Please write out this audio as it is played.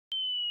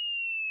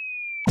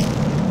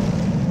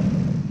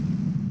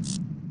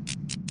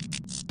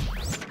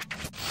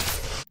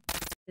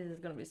This is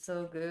gonna be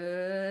so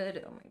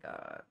good. Oh my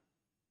god.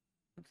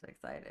 I'm so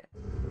excited.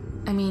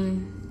 I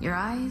mean, your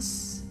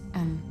eyes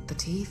and the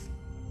teeth.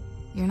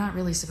 You're not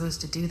really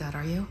supposed to do that,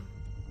 are you?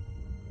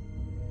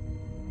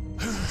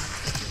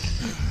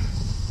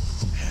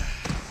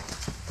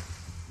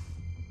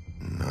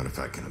 Not if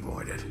I can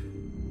avoid it.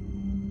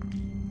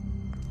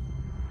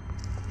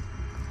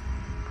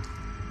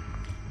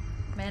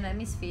 Man, I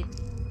miss feet.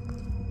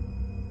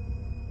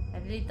 I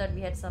really thought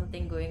we had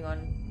something going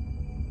on.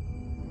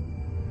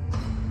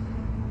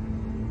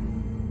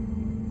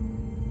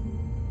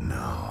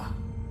 No.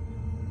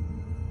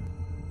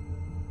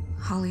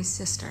 Holly's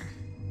sister,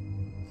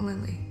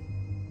 Lily.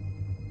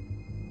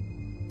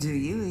 Do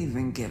you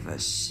even give a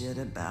shit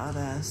about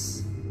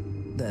us?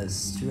 The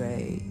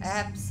strays.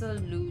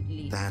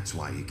 Absolutely. That's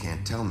why you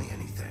can't tell me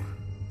anything.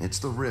 It's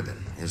the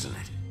ribbon, isn't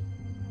it?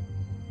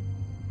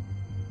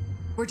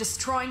 We're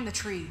destroying the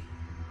tree.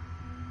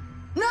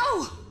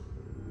 No!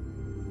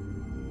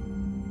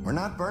 We're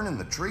not burning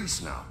the tree,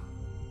 Snow.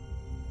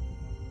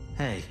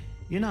 Hey,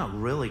 you're not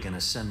really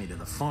gonna send me to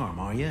the farm,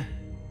 are you?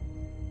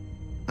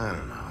 I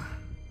don't know.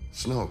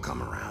 Snow will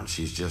come around.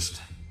 She's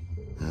just...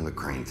 the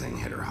crane thing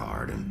hit her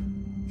hard,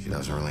 and she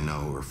doesn't really know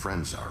who her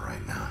friends are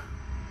right now.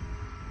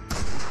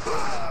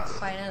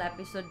 Final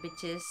episode,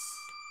 bitches.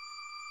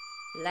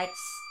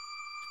 Let's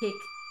kick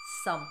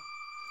some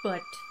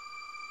butt.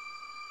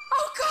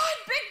 Oh God,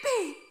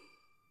 Bigby!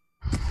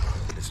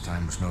 This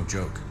time was no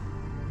joke.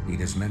 Eat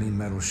as many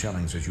metal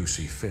shellings as you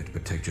see fit,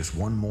 but take just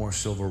one more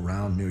silver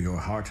round near your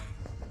heart,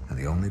 and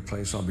the only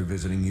place I'll be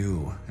visiting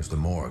you is the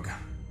morgue.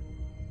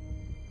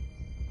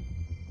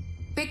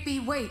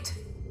 Bigby, wait!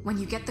 When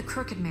you get the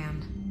Crooked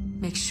Man,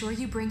 make sure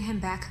you bring him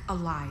back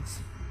alive.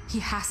 He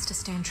has to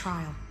stand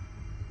trial.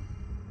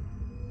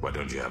 Why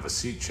don't you have a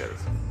seat,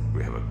 Sheriff?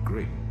 We have a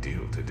great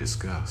deal to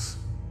discuss.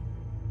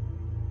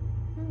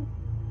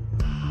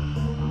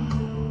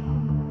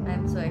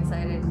 I'm so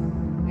excited.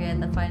 We're at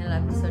the final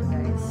episode,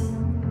 guys.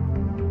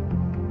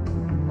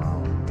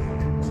 Wow.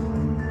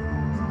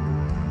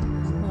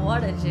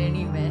 What a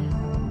journey, man.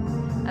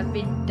 I've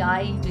been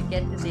dying to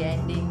get to the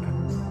ending.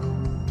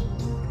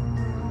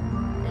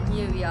 And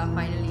here we are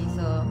finally,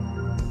 so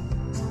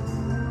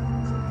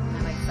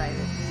I'm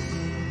excited.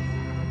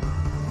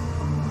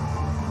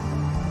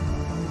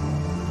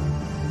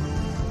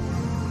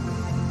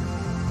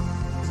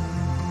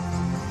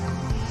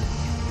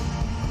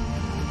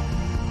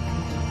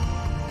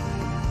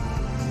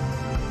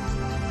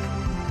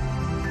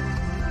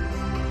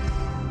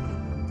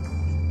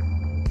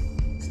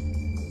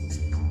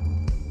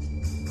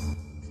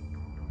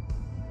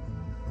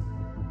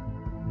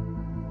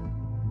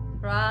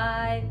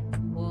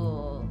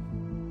 Cool.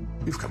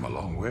 You've come a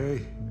long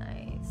way.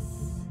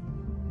 Nice.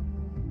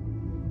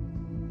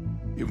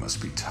 You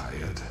must be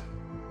tired.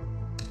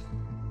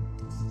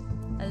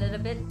 A little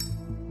bit.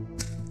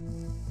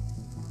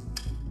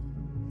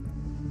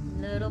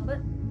 Little bit.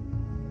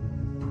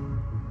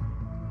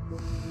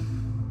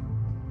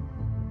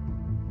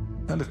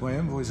 And if my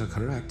envoys are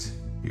correct,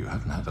 you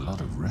haven't had a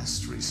lot of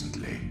rest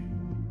recently.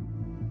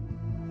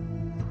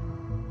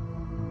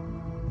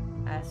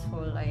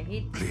 Asshole, I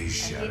hate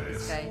Please, I hate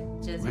this Sheriff. guy.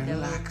 Jessica.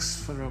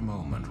 Relax for a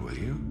moment, will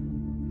you?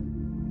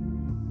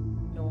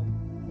 No.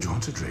 Do you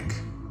want a drink?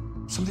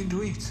 Something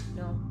to eat?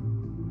 No.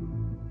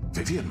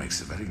 Vivian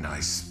makes a very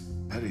nice,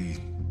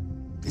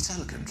 it's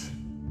elegant.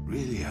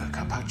 Really, a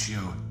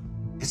carpaccio.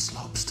 It's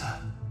lobster,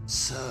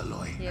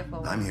 sirloin.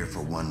 I'm here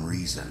for one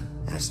reason,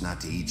 and it's not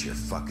to eat your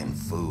fucking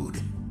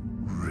food.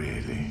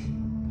 Really?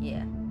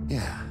 Yeah.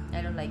 Yeah.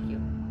 I don't like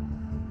you.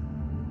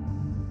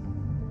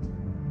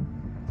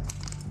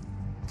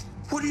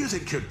 What do you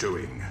think you're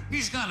doing?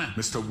 He's gonna...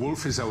 Mr.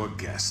 Wolf is our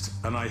guest,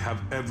 and I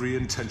have every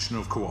intention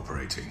of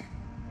cooperating.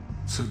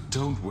 So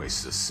don't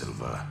waste the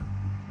silver.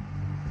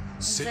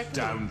 Sit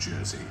Exactly. down,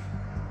 Jersey.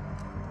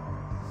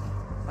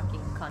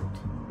 Fucking cunt.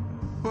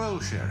 Well,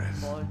 Sheriff,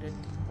 Balded.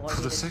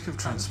 for the sake of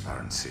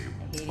transparency,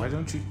 why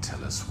don't you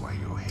tell us why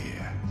you're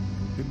here?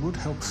 It would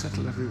help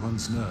settle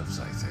everyone's nerves,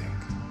 I think.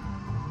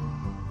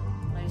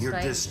 You're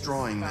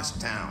destroying this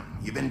town.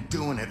 You've been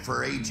doing it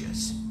for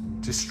ages.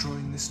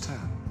 Destroying this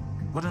town?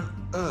 What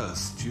on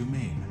earth do you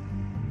mean?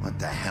 What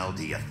the hell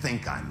do you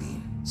think I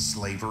mean?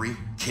 Slavery,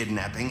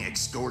 kidnapping,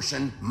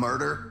 extortion,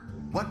 murder?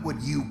 What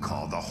would you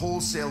call the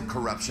wholesale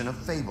corruption of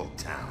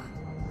Fabletown?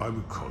 I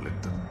would call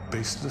it the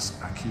baseless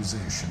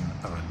accusation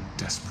of a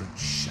desperate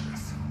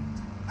sheriff.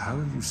 How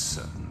are you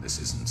certain this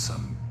isn't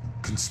some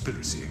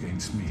conspiracy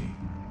against me?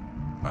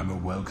 I'm a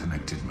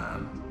well-connected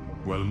man,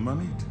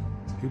 well-moneyed.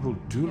 People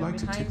do like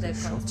to take their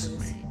shots at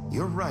me.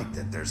 You're right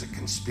that there's a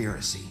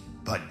conspiracy,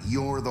 but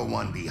you're the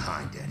one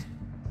behind it.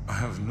 I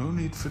have no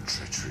need for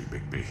treachery,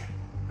 Bigby.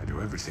 I do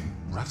everything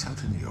right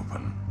out in the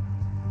open.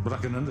 But I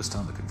can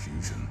understand the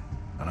confusion,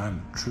 and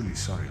I'm truly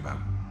sorry about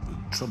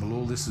the trouble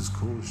all this has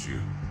caused you.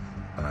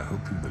 And I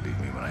hope you believe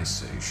me when I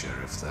say,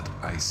 Sheriff, that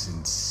I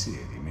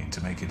sincerely mean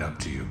to make it up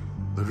to you.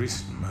 The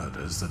recent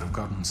murders that have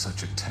gotten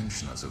such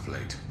attention as of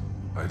late,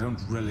 I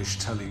don't relish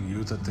telling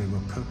you that they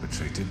were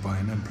perpetrated by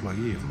an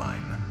employee of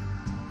mine.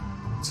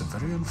 It's a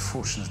very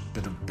unfortunate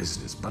bit of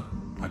business, but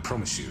I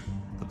promise you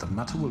that the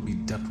matter will be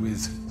dealt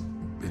with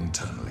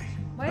internally.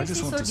 Why I is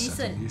just he want so to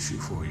settle decent? the issue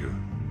for you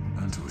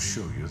and to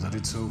assure you that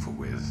it's over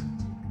with.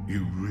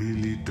 You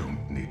really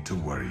don't need to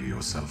worry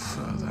yourself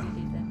further.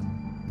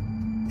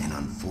 An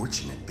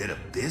unfortunate bit of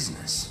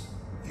business.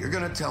 You're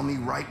gonna tell me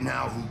right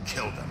now who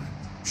killed him.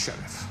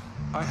 Sheriff,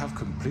 I have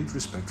complete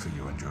respect for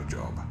you and your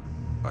job.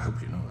 I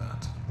hope you know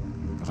that.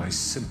 But I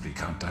simply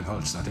can't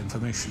divulge that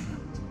information.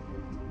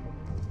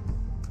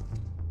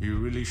 You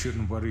really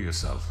shouldn't worry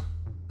yourself.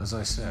 As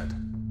I said,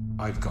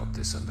 I've got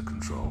this under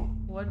control.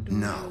 What do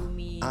No, you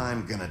mean?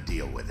 I'm gonna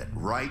deal with it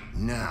right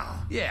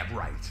now. Yeah,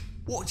 right.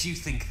 What do you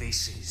think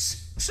this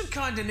is? Some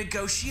kind of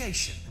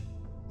negotiation?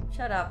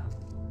 Shut up.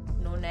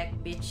 No neck,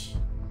 bitch.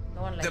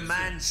 No one likes The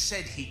man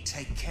said he'd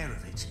take care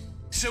of it.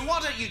 So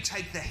why don't you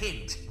take the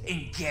hint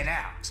and get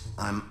out?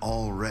 I'm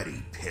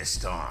already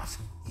pissed off.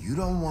 You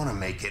don't want to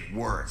make it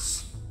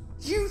worse.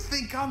 You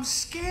think I'm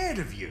scared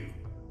of you?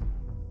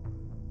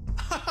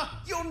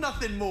 You're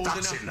nothing more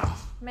That's than a...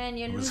 enough. you. Man,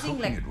 you're I was losing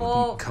hoping like it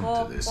wouldn't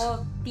come to this,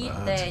 four teeth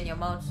but there in your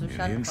mouth, so in shut the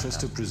the fuck interest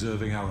up. of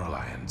preserving our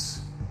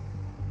alliance,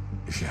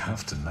 if you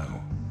have to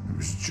know, it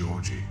was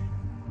Georgie.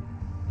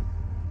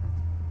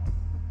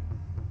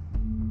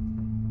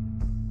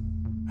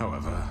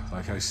 However,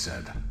 like I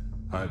said,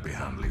 I'll be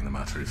handling the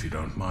matter if you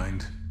don't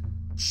mind.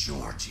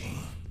 Georgie.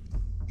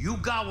 You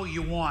got what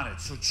you wanted,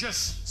 so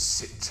just...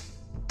 Sit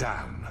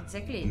down.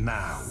 Exactly.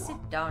 Now.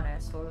 Sit down,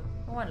 asshole.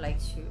 No one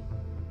likes you.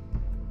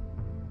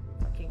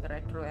 Fucking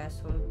retro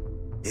asshole.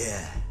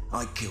 Yeah,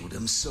 I killed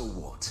him, so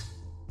what?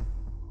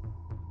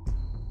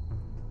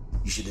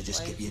 You should have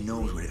just Why kept did your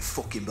you nose do where it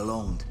fucking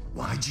belonged.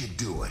 Why'd you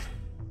do it?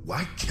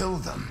 Why kill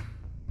them?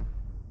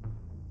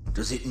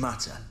 Does it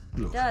matter?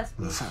 Look, Does.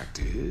 the fact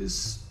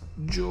is,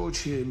 George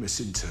here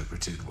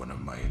misinterpreted one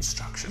of my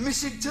instructions.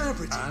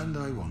 Misinterpreted? And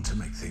I want to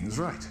make things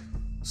right.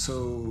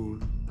 So,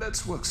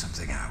 let's work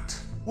something out.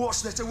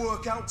 What's there to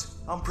work out?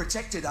 I'm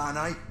protected, aren't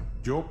I?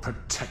 Your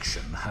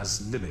protection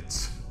has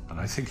limits, and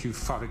I think you've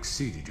far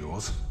exceeded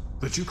yours.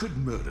 That you could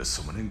murder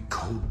someone in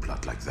cold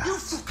blood like that. You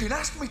fucking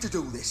asked me to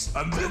do this.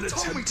 and then you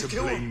told me attempt to to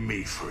kill blame him.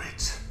 me for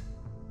it.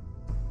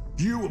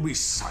 You will be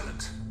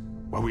silent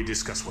while we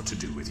discuss what to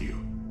do with you.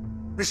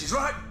 This is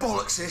right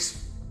bollocks,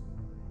 sis.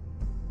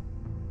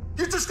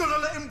 You're just gonna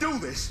let him do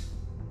this?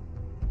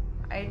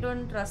 I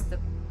don't trust the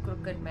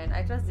crooked man.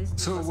 I trust this dude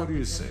So for what some do you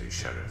reason. say,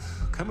 Sheriff?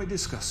 Can we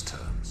discuss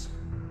terms?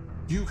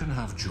 You can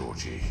have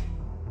Georgie.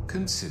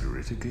 Consider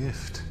it a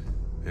gift,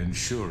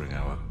 ensuring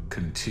our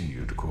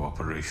continued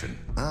cooperation.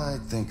 I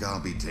think I'll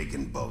be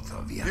taking both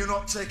of you. You're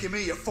not taking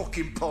me, you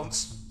fucking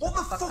ponce. What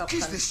the Fuck fuck up,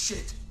 is cunt. this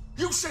shit?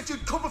 You said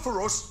you'd cover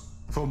for us.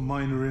 For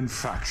minor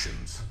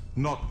infractions,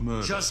 not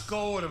murder. Just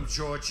go with him,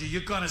 Georgie.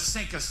 You're gonna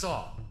sink us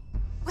all.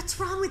 What's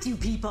wrong with you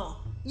people?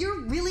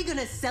 You're really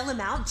gonna sell him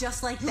out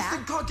just like You that?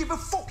 think I give a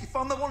fuck if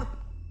I'm the one?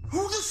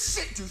 Who the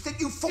shit do you think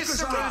you fuckers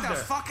Get are? the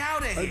fuck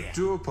out of I here.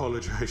 do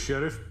apologize,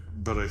 Sheriff,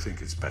 but I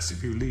think it's best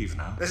if you leave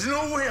now. There's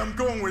no way I'm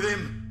going with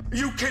him. Are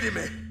you kidding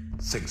me?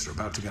 Things are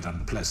about to get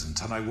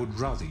unpleasant, and I would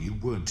rather you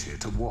weren't here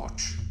to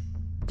watch.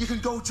 You can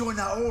go join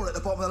that hole at the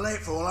bottom of the lake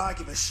for all I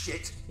give a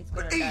shit. He's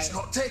But gonna he's die.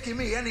 not taking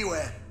me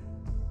anywhere.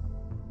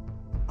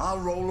 I'll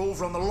roll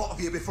over on the lot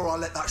of you before I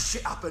let that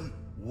shit happen.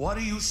 What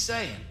are you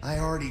saying? I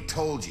already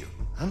told you.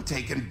 I'm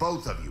taking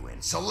both of you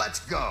in, so let's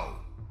go.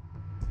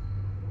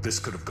 This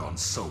could have gone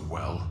so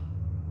well.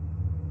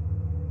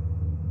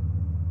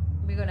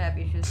 We're gonna have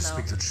To issues now.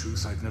 speak the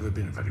truth, I've never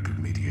been a very good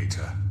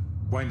mediator.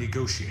 Why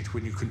negotiate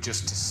when you can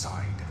just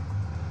decide?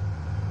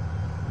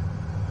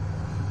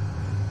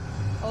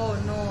 Oh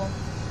no.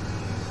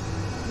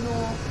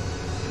 No.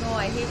 No,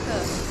 I hate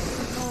her.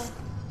 No.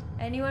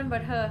 Anyone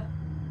but her.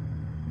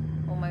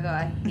 Oh my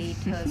god, I hate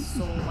her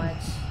so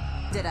much.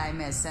 Did I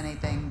miss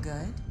anything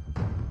good?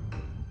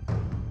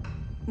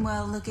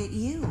 Well, look at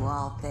you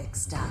all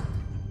fixed up.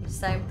 It's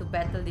time to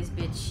battle this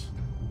bitch.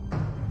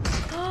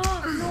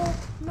 Oh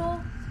no,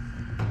 no.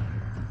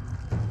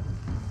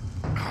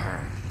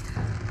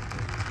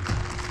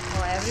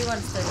 Oh,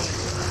 everyone's turning.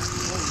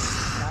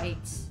 Oh,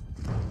 right.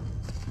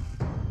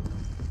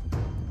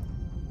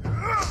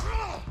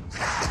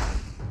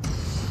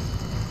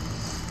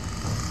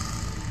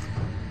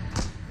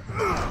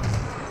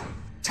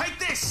 Take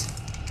this!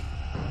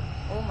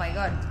 Oh my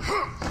god.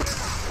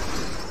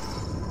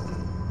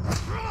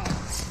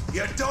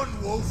 You're done,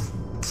 Wolf.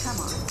 Come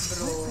on,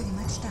 we're pretty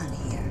much done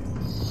here.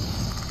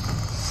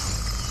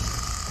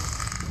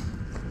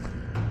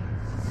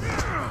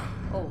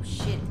 Oh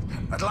shit.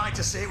 I'd like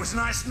to say it was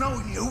nice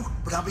knowing you,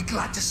 but I'll be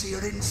glad to see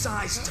your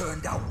insides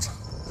turned out.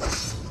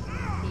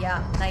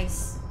 Yeah,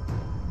 nice.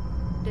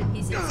 Did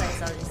his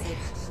insides already said.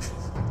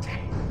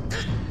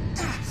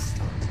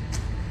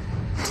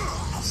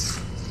 Oh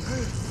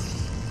shit.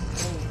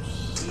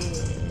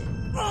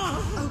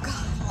 Oh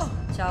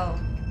god. Ciao.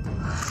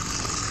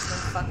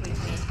 Don't fuck with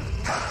me.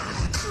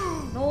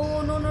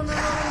 No, no, no, no, no, no,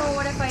 no.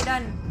 What have I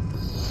done?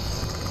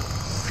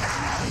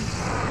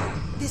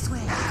 This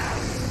way.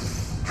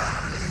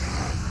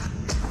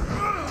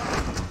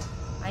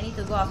 I need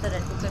to go after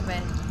that crooked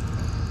man.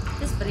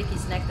 Just break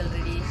his neck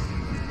already.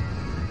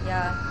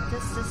 Yeah,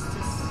 just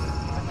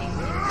fucking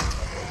him.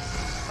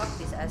 Fuck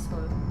this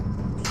asshole.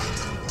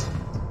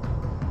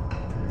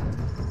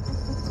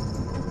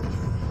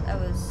 That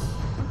was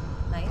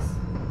nice.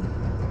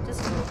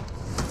 Just go.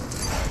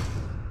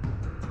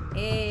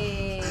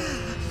 Hey.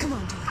 Come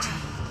on, Georgie.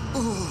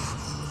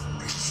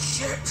 Oh,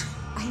 shit.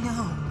 I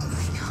know.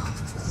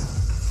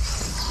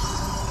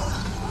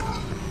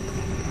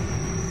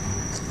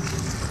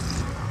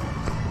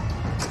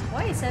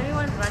 Why is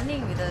everyone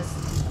running with us?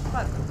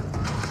 Fuck.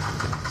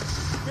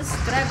 Just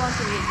grab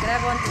onto it,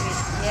 grab onto it.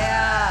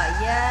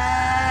 Yeah,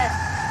 yes,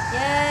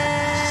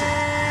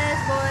 yes,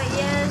 boy,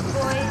 yes,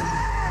 boy.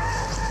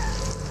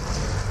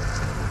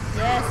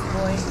 Yes,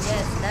 boy,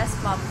 yes, that's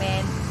my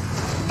man.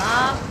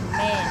 My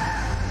man.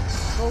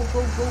 Go,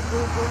 go, go, go,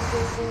 go,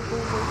 go, go, go, go,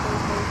 go, go,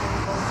 go,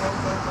 go,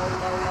 go, go, go,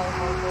 go,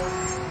 go, go.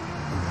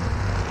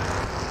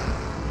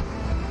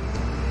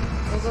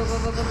 Go, go, go,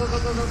 go, go, go,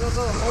 go, go, go,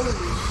 go. Holy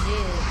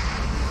shit.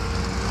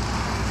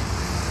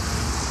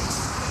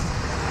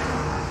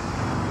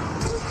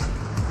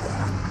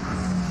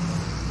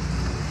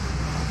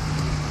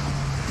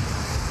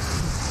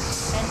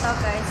 Talk,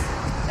 guys.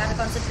 Gotta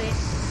concentrate.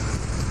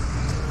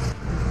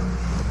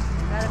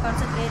 Gotta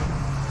concentrate.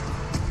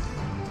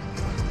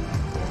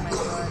 Oh my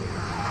god.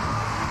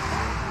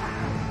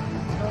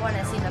 No one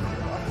has seen a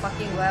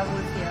fucking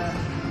werewolf here.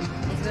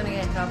 He's gonna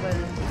get in trouble.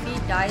 If he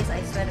dies,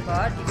 I swear to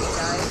god, if he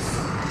dies,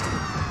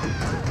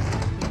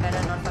 he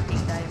better not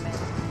fucking die, man.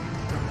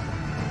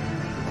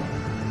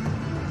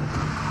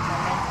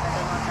 My man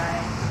better not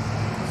die.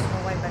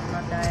 Snow White better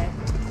not die.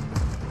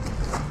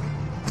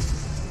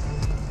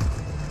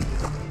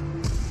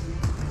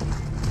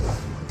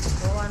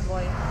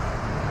 Boy.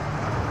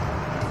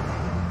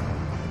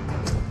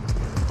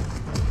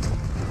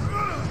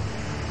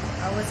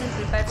 I wasn't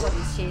prepared for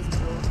this chase,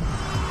 bro.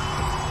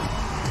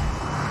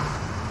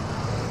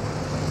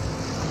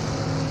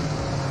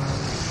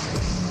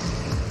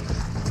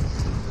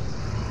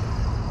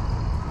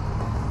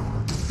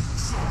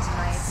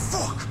 Nice.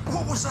 Fuck!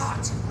 What was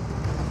that?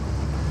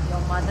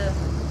 Your mother.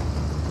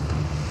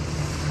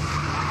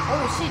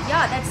 Oh shit,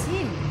 yeah, that's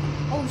him.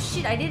 Oh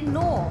shit, I didn't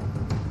know.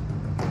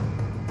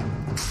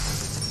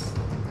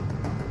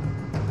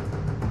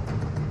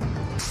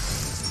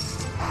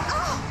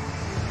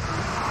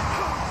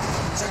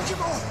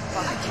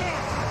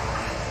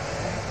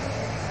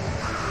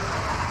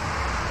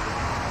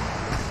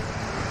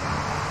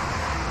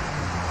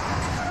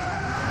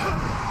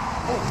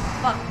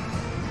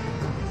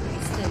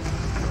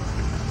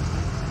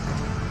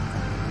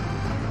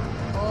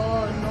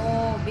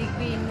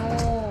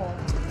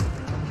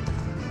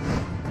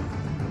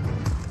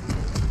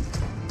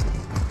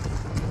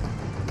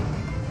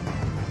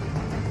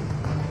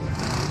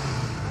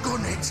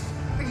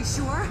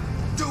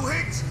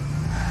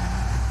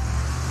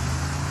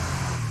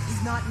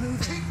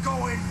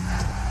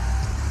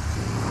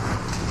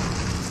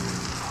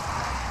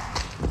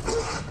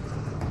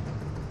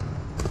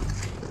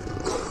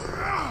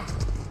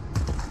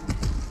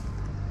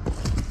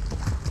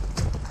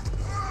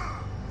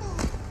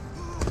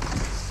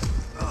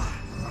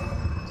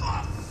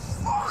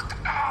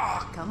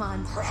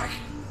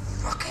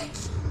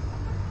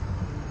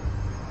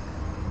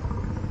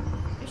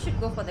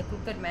 Go for the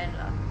crooked man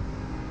lah.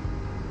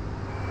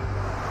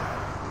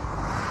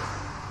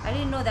 I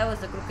didn't know that was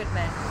the crooked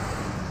man.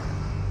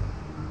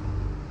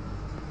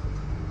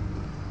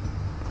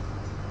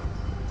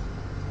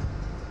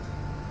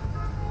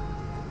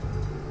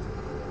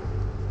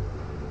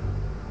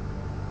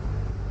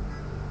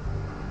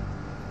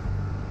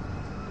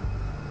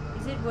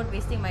 Is it worth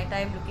wasting my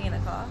time looking in the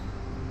car?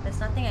 There's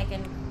nothing I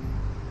can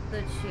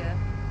search here.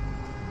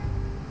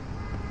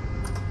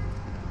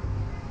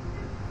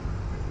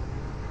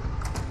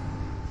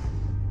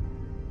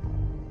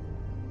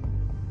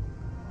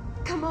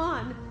 Come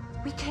on!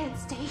 We can't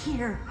stay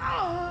here.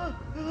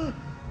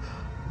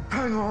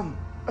 Hang on.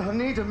 I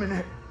need a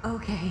minute.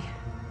 Okay.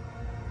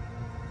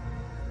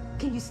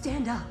 Can you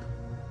stand up?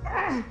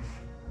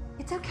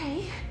 It's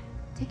okay.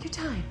 Take your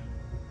time.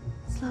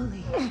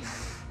 Slowly.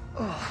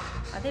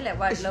 Are they like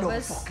what, it's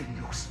lovers? No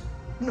fucking use.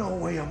 No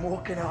way I'm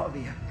walking out of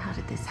here. How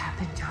did this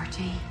happen,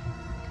 Georgie?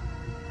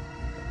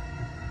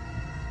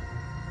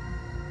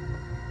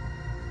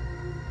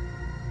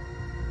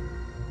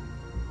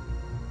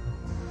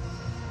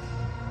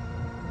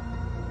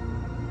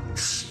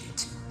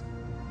 Shit.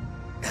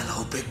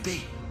 Hello,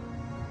 Bigby.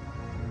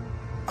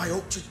 I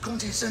hoped you'd come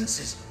to your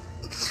senses.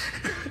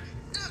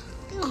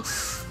 Well,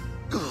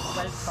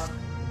 fuck.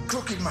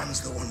 Crooked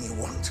Man's the one you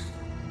want.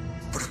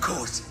 But of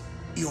course,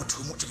 you're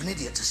too much of an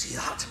idiot to see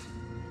that.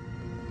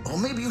 Or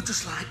maybe you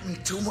just like me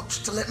too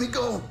much to let me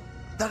go.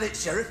 That it,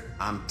 Sheriff?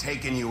 I'm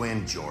taking you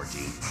in,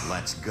 Georgie.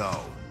 Let's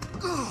go.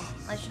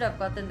 I should have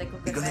gotten the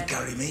crooked man. You gonna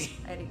carry me?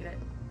 I regret.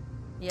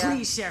 Yeah.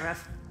 Please,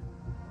 Sheriff.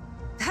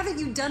 Haven't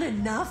you done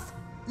enough?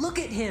 Look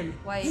at him.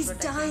 Why He's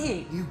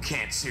dying. You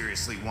can't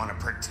seriously want to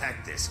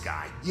protect this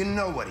guy. You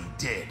know what he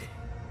did.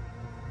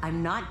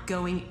 I'm not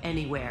going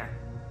anywhere.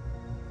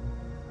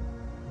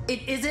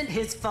 It isn't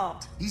his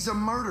fault. He's a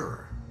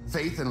murderer.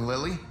 Faith and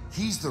Lily,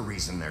 he's the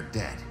reason they're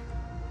dead.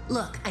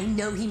 Look, I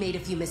know he made a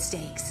few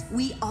mistakes.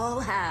 We all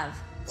have.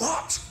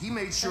 What? He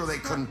made sure they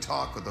couldn't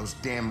talk with those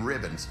damn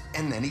ribbons,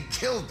 and then he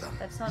killed them.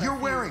 That's not You're a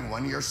few. wearing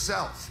one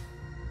yourself.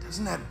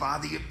 Doesn't that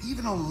bother you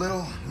even a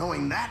little,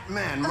 knowing that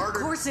man murdered...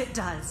 Of course it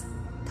does.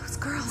 Those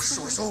girls...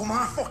 So it's all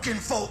my fucking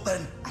fault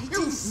then? I You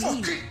didn't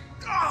mean- fucking...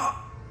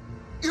 Ah!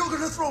 You're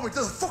gonna throw me to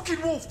the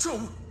fucking wolf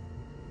too?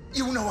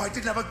 You know I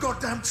didn't have a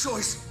goddamn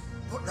choice.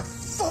 What the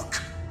fuck?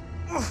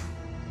 Ugh.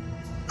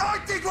 I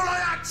did what I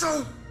had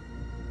to!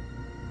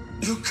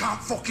 You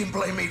can't fucking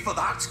blame me for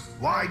that.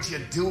 Why'd you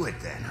do it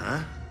then,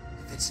 huh?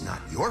 If it's not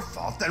your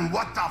fault, then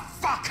what the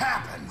fuck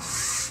happened?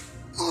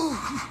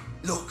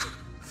 Look,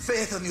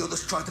 Faith and the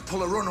others tried to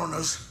pull a run on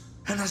us.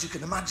 And as you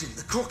can imagine,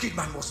 the Crooked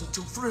Man wasn't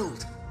too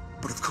thrilled.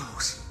 But of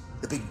course,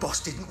 the big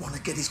boss didn't want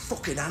to get his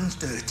fucking hands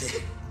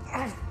dirty.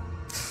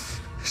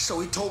 So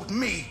he told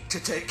me to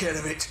take care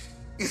of it.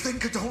 You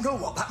think I don't know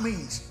what that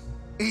means?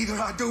 Either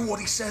I do what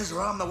he says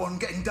or I'm the one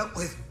getting dealt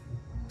with.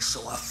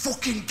 So I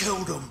fucking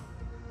killed him.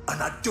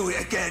 And I'd do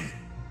it again.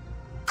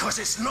 'Cause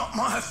it's not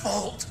my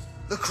fault.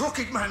 The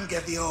Crooked Man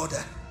gave the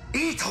order.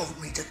 He told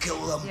me to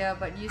kill them. Yeah,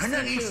 but you And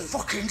then still he killed.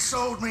 fucking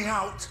sold me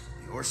out.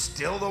 You're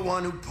still the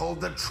one who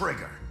pulled the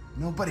trigger.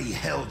 Nobody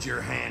held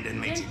your hand and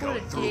You made you didn't go pull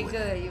a through with it.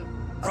 trigger. You...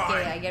 Okay,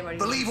 Fine. I get what you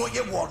Believe mean. what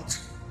you want.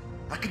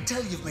 I can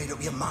tell you've made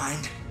up your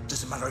mind.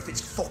 Doesn't matter if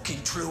it's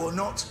fucking true or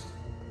not.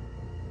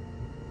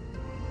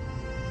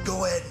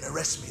 Go ahead and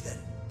arrest me then.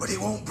 But it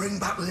won't bring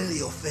back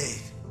Lily or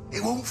Faith.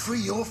 It won't free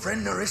your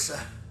friend Narissa.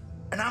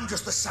 And I'm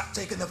just the sap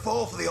taking the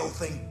fall for the whole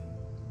thing.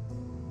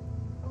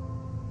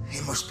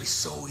 It must be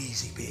so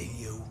easy being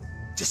you.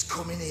 Just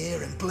come in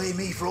here and blame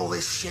me for all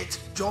this shit.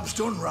 Job's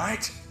done,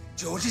 right?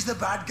 George is the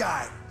bad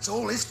guy. It's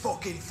all his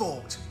fucking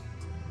fault.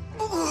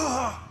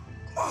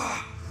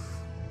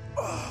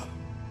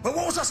 But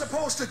what was I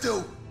supposed to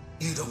do?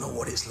 You don't know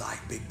what it's like,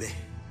 Bigby.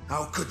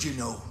 How could you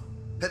know?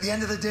 At the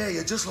end of the day,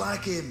 you're just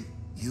like him.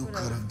 You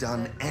could have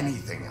done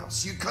anything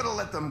else. You could have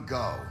let them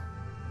go.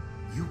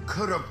 You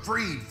could have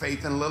freed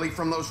Faith and Lily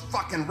from those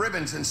fucking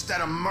ribbons instead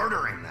of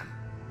murdering them.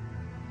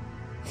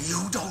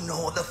 You don't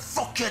know what the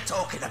fuck you're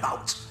talking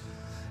about.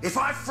 If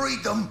I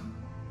freed them,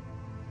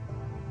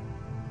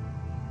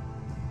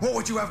 what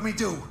would you have me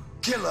do?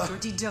 Kill her?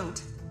 Georgie,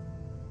 don't.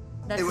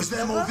 That's It was his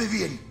them or lover?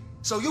 Vivian.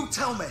 So you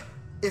tell me,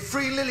 if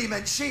freeing Lily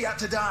meant she had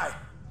to die,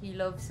 He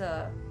loves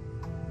her.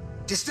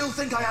 do you still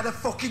think I had a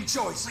fucking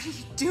choice? What are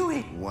you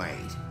doing?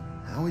 Wait,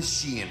 how is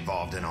she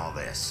involved in all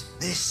this?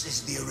 This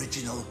is the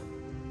original.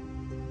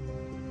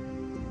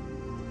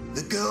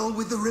 The girl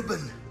with the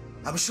ribbon.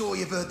 I'm sure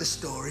you've heard the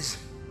stories.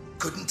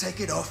 Couldn't take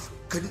it off,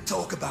 couldn't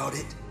talk about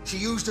it. She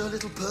used her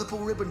little purple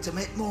ribbon to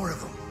make more of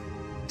them.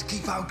 To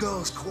keep our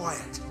girls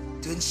quiet.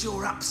 To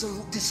ensure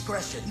absolute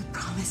discretion. You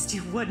promised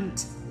you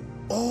wouldn't.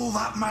 All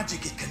that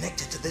magic is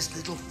connected to this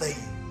little thing.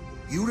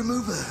 You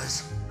remove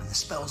hers, and the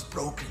spell's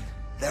broken.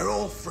 They're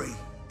all free.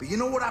 But you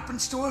know what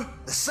happens to her?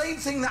 The same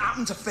thing that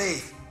happened to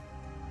Faith.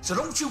 So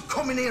don't you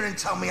come in here and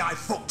tell me I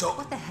fucked up.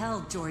 What the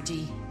hell,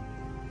 Georgie?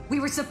 We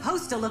were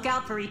supposed to look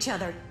out for each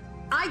other.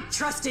 I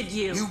trusted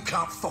you. You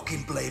can't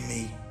fucking blame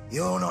me.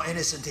 You're not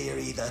innocent here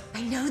either.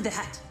 I know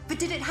that. But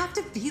did it have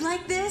to be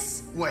like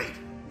this? Wait,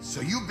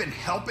 so you've been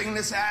helping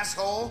this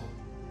asshole?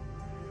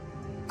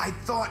 I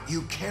thought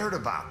you cared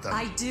about them.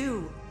 I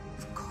do.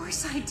 Of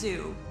course I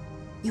do.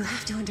 You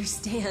have to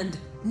understand,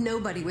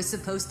 nobody was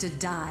supposed to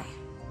die.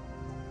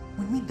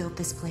 When we built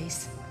this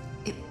place,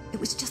 it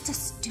was just a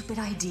stupid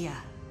idea.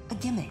 A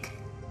gimmick.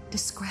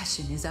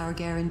 Discretion is our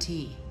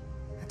guarantee.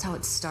 That's how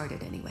it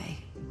started anyway.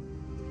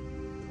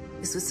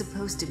 This was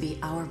supposed to be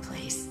our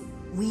place.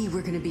 We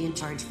were gonna be in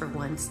charge for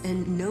once,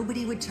 and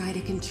nobody would try to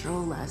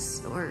control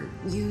us or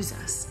use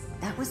us.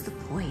 That was the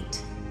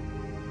point.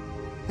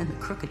 Then the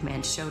Crooked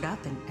Man showed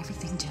up and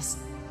everything just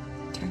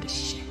turned to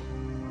shit.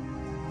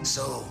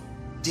 So,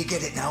 do you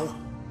get it now?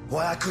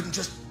 Why I couldn't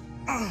just...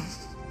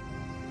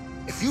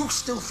 If you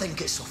still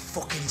think it's so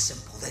fucking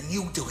simple, then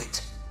you do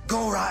it.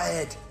 Go right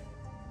ahead.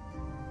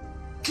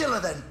 Kill her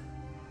then.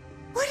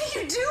 What are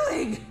you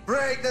doing?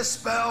 Break the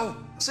spell.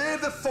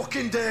 Save the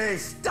fucking day.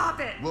 Stop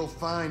it! We'll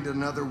find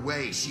another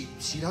way. She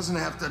doesn't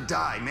have to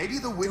die. Maybe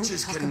the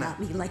witches Don't talk can... about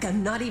me like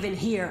I'm not even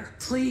here.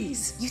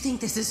 Please. You think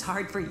this is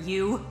hard for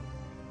you?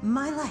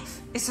 My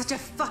life is such a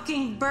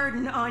fucking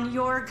burden on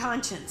your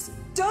conscience.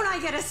 Don't I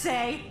get a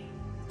say?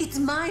 It's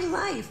my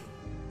life.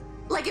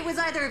 Like it was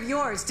either of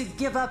yours to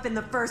give up in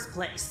the first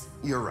place.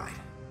 You're right.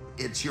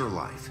 It's your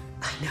life.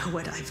 I know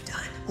what I've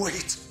done.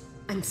 Wait.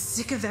 I'm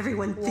sick of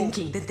everyone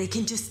thinking that they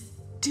can just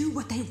do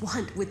what they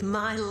want with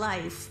my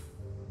life.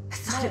 I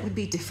thought it would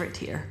be different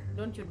here.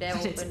 Don't you dare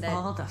But it's open that.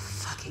 all the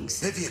fucking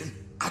same. Vivian,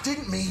 I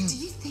didn't mean... Do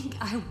you think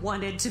I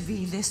wanted to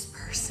be this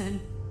person?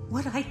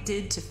 What I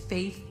did to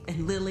Faith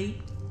and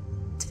Lily?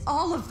 To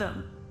all of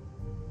them?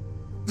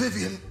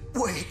 Vivian,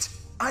 wait.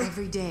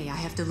 Every day I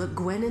have to look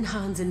Gwen and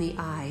Hans in the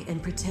eye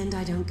and pretend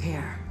I don't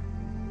care.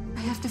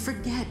 I have to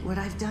forget what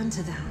I've done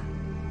to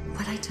them.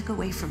 What I took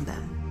away from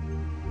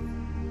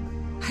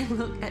them. I I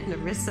look at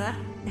Nerissa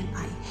and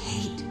I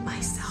hate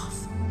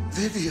myself.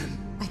 Vivian!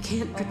 I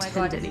can't Oh my pretend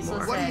God, this is so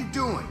anymore. What are sad. you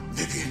doing?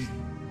 Vivian!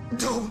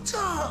 Don't!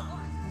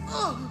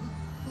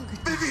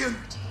 Vivian!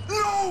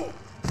 No!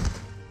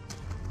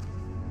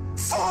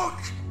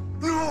 Fuck!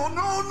 No,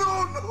 no,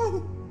 no,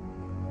 no!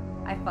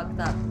 I fucked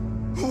up.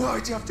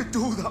 Why'd you have to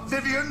do that,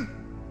 Vivian?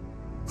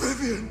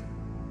 Vivian!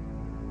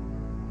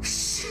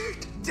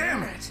 Shit!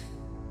 Damn it!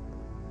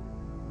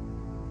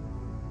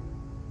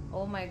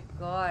 Oh my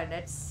God,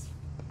 that's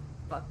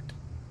fucked.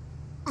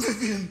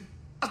 Vivian!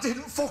 I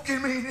didn't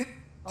fucking mean it!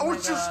 Oh I my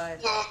was just...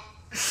 God.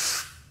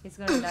 He's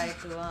gonna die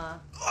too, huh?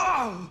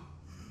 Oh!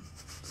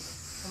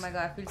 Oh my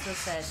God, I feel so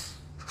sad.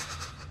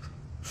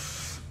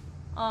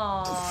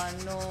 Oh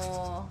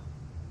no.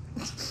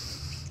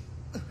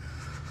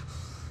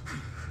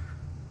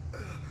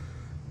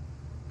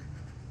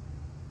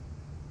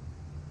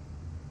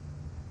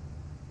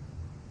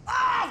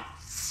 Oh!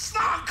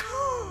 Fuck!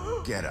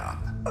 Get up.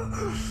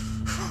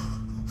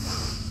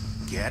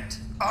 Get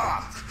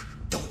up!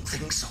 Don't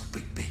think so,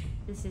 Bigby.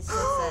 This is so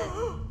sad.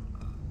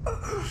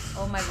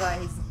 Oh my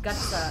God, his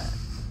guts are...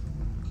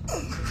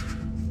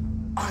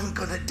 I'm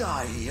gonna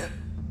die here.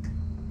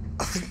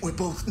 I think we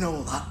both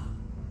know that.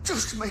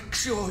 Just make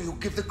sure you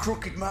give the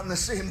crooked man the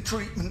same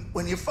treatment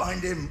when you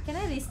find him. Can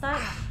I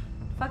restart?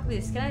 Fuck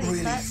this, can I Really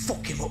restart?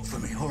 fuck him up for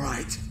me,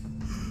 alright?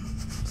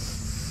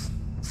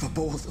 For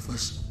both of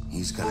us.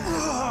 He's gonna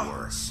have it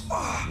worse.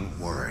 Don't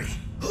worry.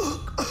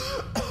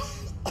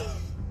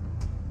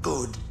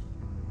 Good.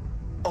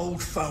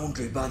 Old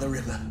foundry by the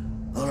river,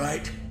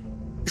 alright?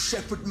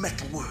 Shepherd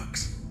Metal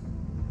Works.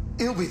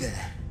 He'll be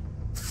there.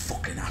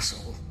 Fucking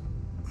asshole.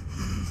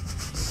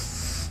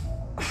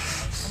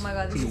 Oh my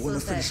God, this You is so wanna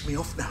sad. finish me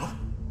off now?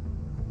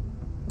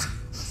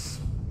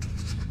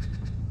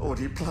 Or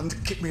do you plan to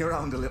kick me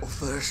around a little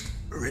first?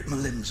 Rip my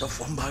limbs off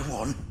one by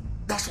one?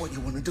 That's what you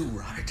wanna do,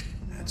 right?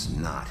 That's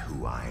not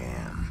who I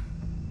am.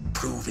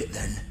 Prove it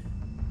then.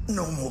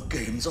 No more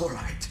games,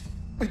 alright?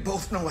 We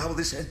both know how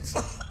this ends.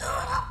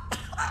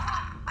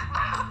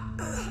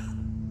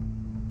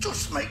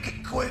 Just make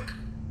it quick.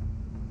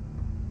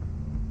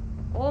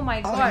 Oh my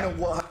I God. know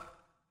what.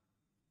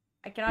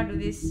 I cannot do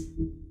this.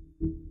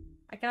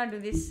 I cannot do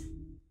this.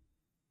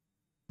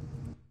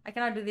 I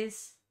cannot do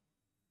this.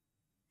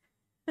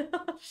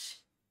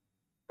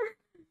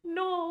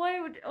 No, why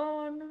would...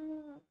 Oh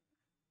no.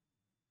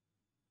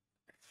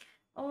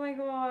 Oh my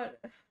God.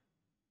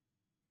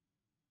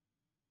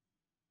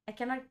 I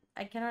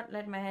cannot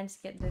let my hands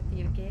get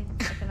dirty, okay?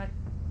 I cannot,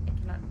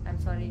 I'm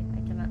sorry,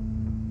 I cannot.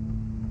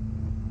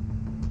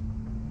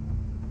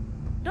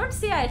 Don't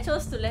say I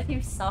chose to let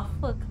him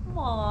suffer, come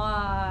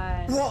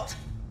on. What?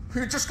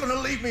 You're just gonna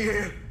leave me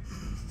here?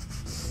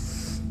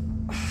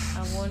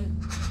 I won't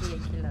be a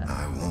killer.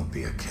 I won't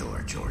be a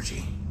killer,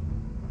 Georgie.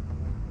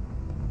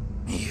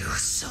 You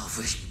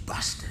selfish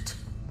bastard.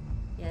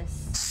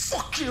 Yes.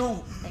 Fuck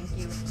you! Thank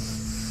you.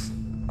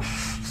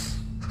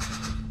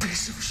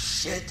 Piece of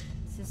shit.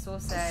 This is so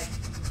sad.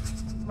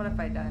 What have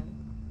I done?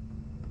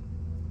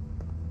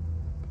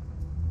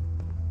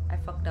 I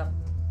fucked up.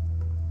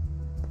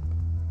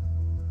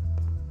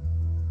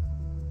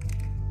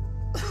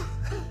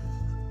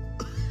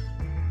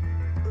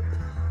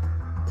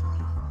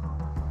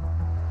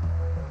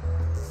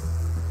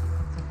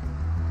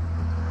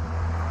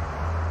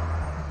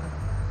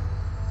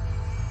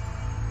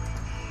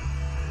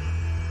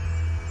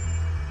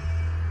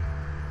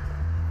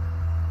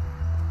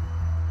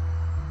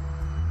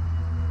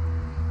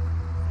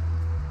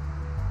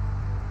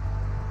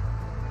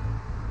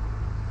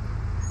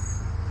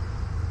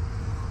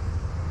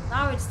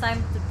 Now it's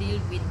time to deal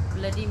with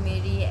Bloody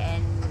Mary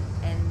and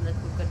the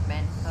Crooked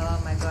Man. Oh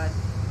my God.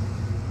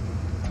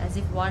 As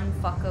if one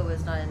fucker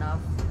was not enough.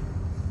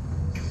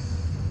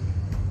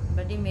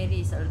 Bloody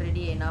Mary is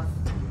already enough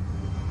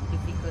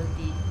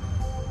difficulty.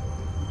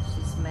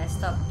 She's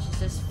messed up. She's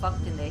just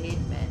fucked in the head,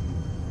 man.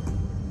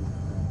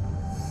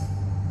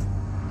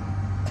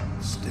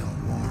 Still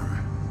warm.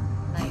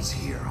 He's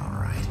here, all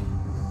right.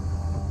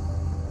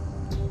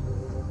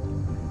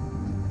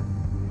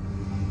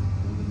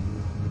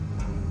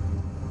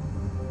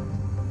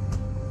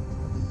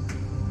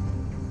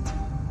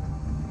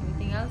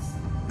 Anything else?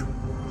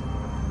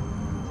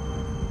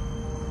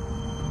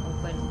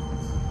 Open.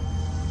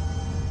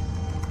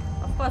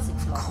 Of course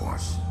it's locked. Of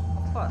course.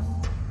 Of course.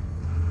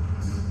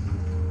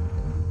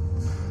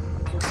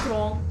 I'm so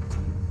strong.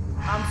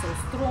 I'm so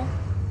strong.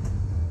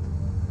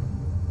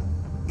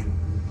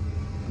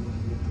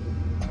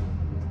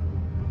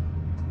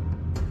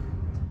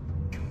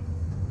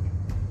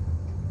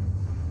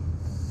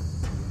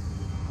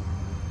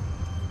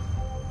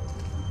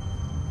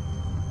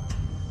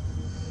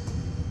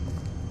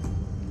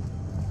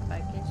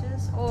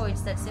 Packages. Oh,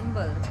 it's that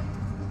symbol.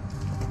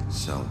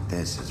 So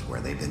this is where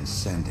they've been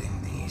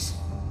sending these.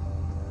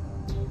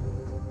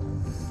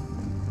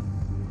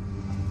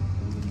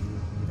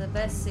 The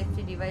best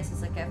safety device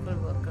is a careful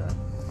worker.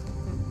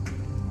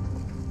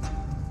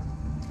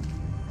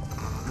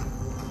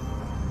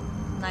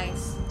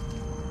 Nice.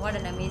 What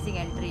an amazing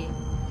entry.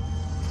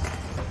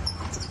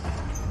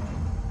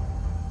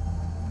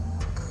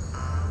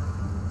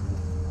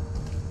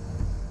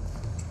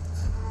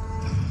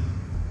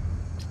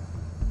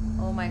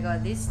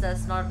 god, this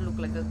does not look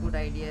like a good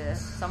idea.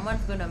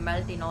 Someone's gonna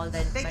melt in all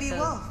that Baby metal.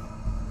 wolf.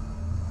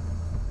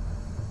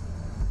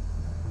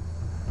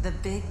 The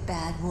big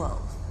bad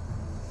wolf.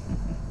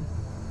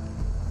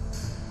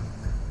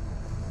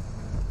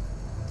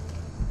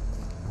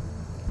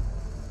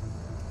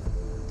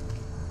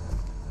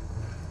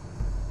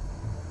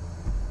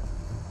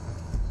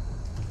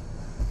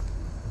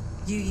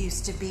 You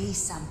used to be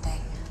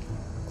something.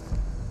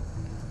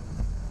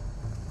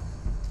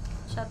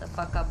 Shut the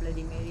fuck up,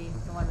 Bloody Mary.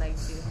 No one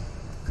likes you.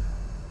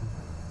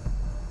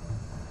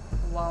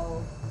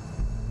 Wow.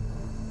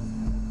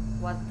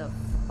 What the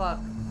fuck?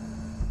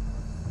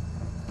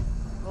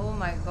 Oh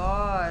my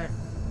god.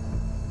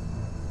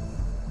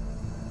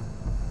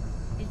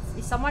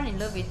 Is someone in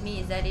love with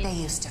me? Is that it? They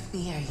used to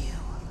fear you.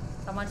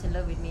 Someone's in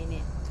love with me in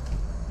it.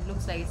 It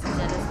looks like it's a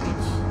jealous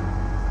bitch.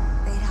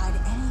 They'd hide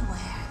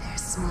anywhere their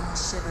small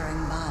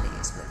shivering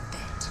bodies would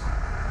fit.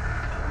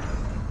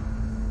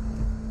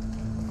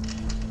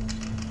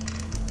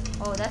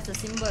 Oh, that's the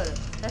symbol.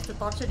 That's the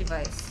torture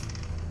device.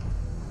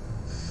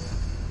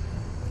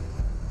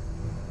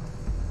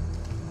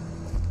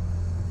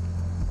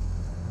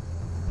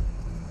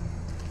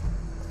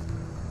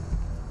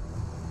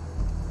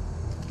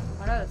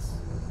 What else?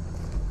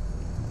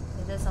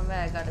 Is there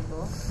somewhere I gotta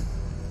go?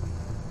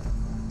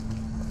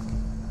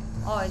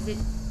 Oh, is it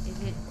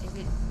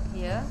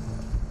here?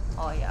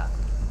 Oh yeah.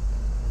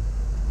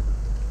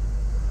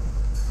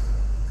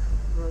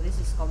 Bro, this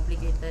is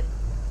complicated.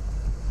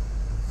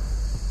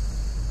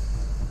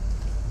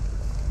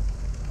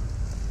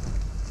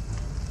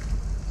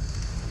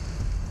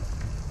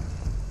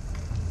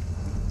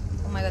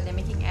 Oh my god, they're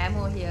making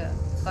ammo here.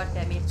 God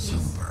damn it,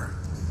 please. Super.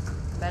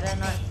 Better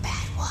not.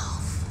 Bad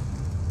wolf.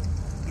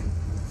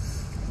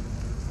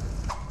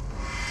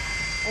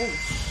 Oh,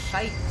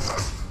 shite.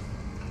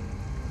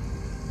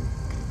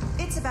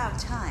 It's about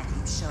time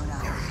you showed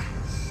up.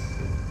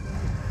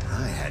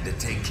 I had to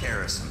take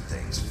care of some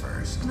things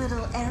first.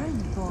 Little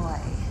errand boy.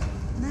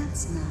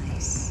 That's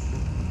nice.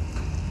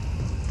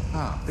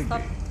 Ah, Bigby.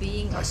 Stop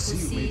being a I see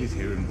you made pussy it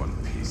here in one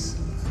piece.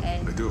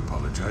 and I do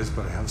apologize,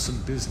 but I have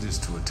some business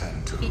to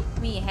attend to. hit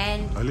me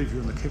hand. I leave you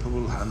in the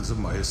capable hands of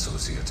my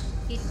associate.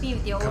 Hit me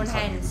with your Come own find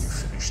me when hands.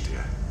 you've finished,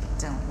 dear.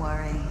 Don't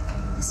worry.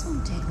 This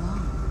won't take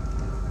long.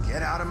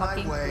 Get out of my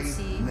Fucking way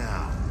pussy.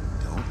 now.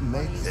 Don't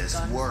make He's this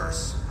done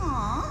worse.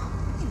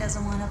 Aw, he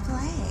doesn't want to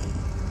play.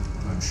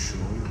 I'm sure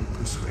you'll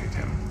persuade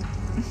him.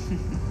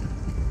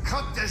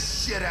 Cut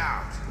this shit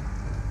out!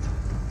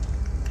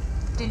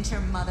 Didn't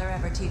your mother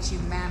ever teach you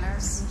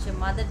manners? Did your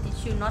mother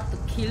teach you not to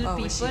kill Or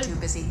people? was she too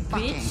busy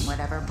fucking bitch?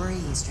 whatever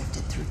breeze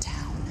drifted through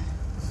town?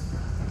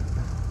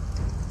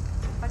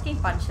 Fucking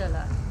punch her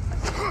lah.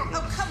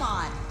 Oh, come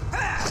on!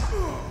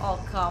 Oh,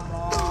 come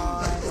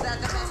on. Is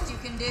that the best you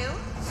can do?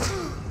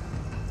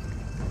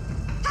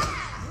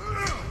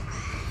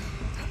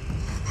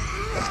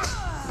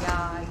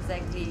 Yeah,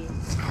 exactly.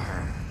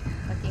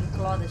 Fucking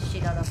claw the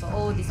shit out of her.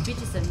 Oh, this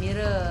bitch is a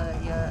mirror.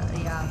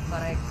 Yeah,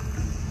 correct.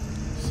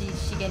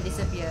 She can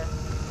disappear.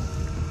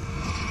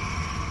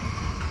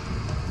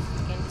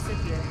 She can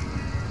disappear.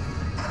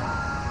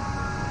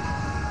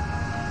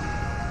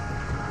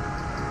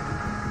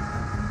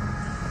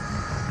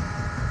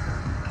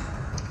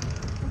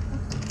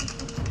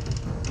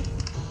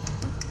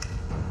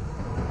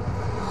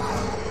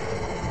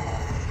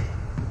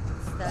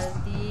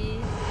 Stealthy.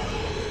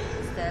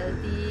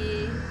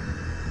 Stealthy.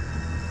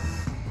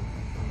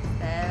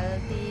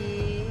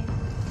 Stealthy.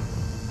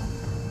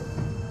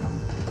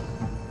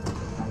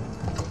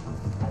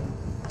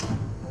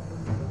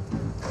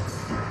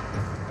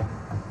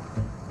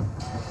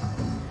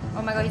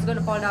 Oh my god, he's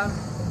gonna fall down.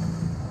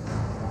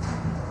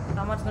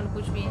 Someone's gonna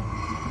push me.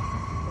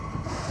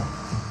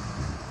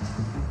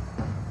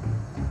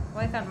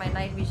 Why can't my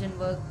night vision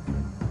work?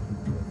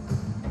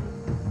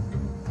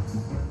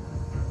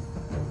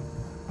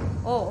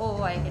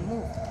 Oh, I can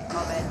move.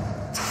 Not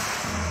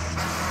bad.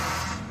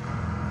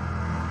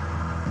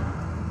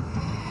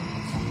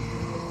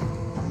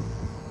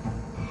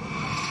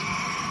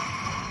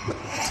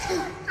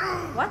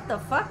 What the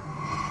fuck?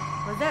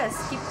 Was there a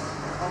skip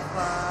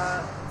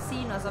of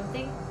scene or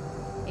something?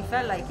 It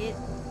felt like it.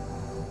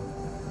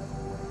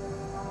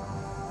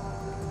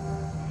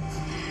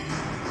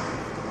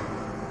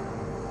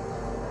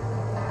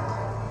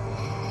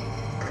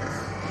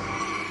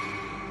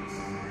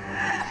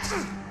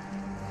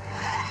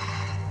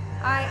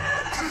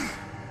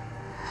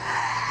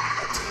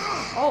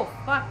 Oh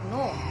fuck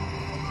no.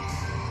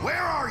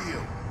 Where are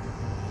you?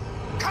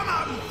 Come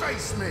out and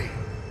face me!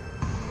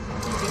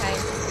 He's behind,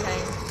 he's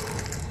behind.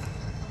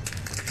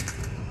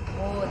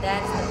 Oh,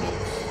 that's the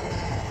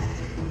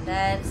bitch.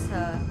 That's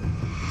her.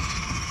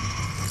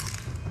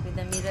 With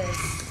the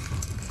mirrors.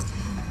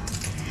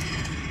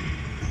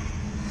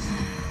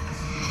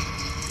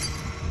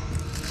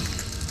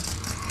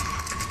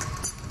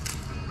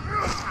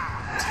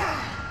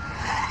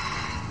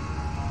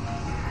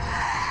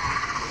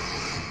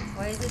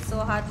 Why is it so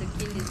hard to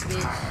kill this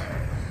bitch?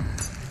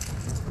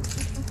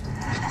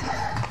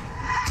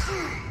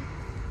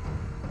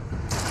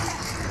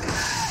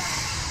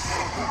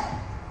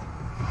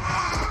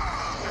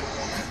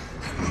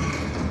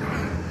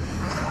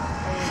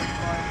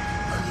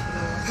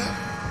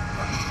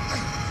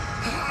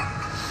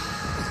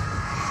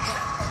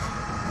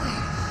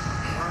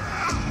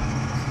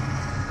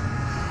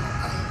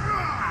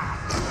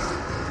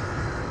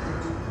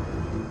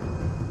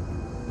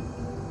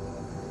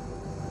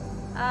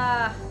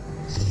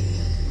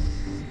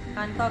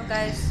 Can't talk,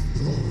 guys.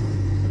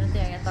 I don't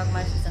think I can talk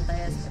much this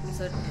entire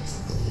episode.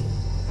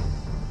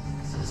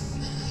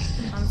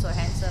 I'm so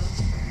handsome.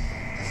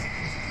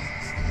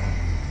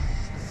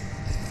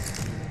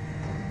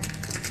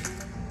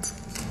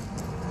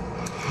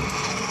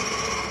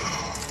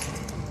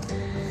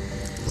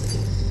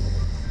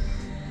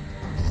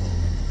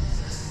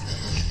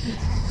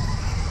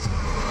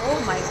 Oh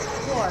my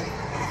god.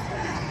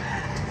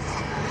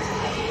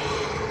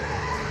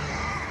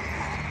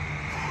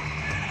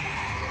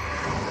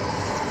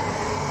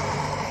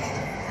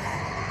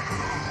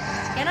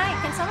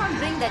 Can someone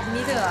bring that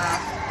needle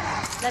up?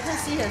 Let her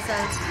see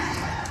herself.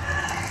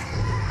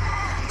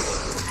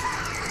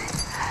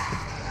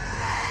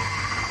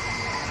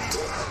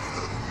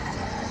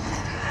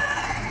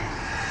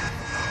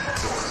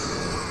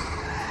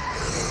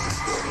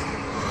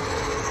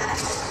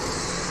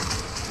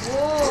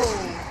 Whoa!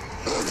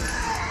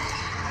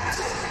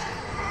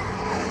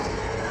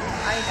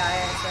 I die,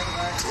 I swear to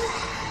God.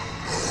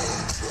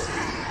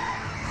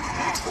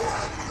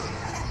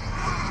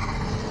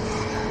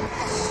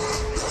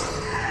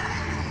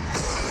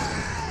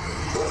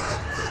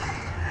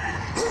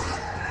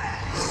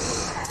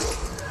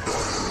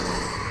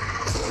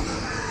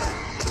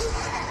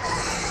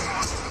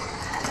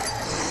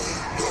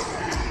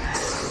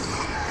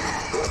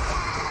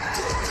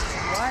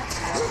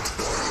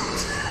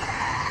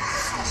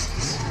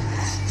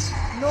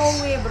 No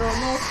way, bro.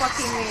 No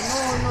fucking way.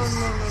 No.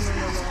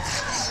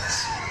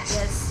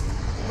 Yes.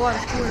 Go on,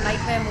 cool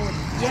nightmare mode.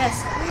 Yes.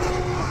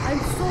 Oh, I'm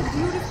so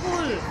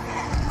beautiful.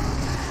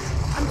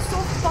 I'm so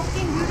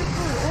fucking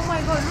beautiful. Oh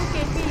my god, look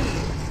at me.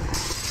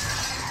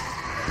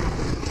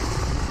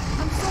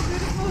 I'm so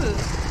beautiful.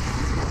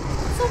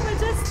 So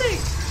majestic.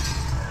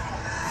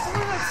 Oh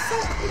my god, so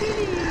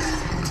pretty.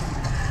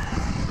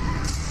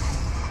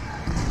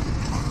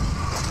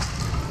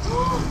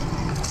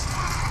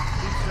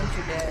 Bitch, don't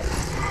you dare.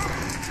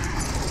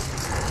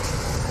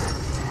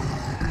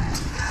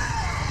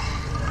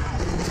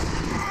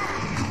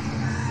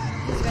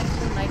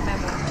 Nightmare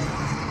mode.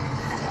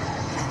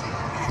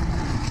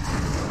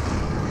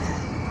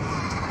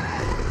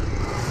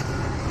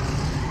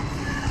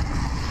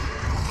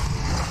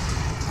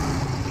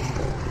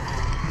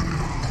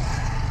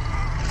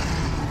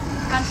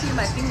 Can't feel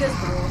my fingers,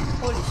 bro.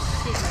 Holy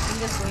shit, my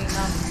fingers going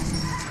numb.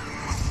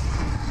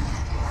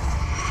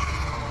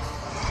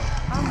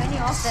 How many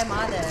of them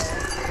are there?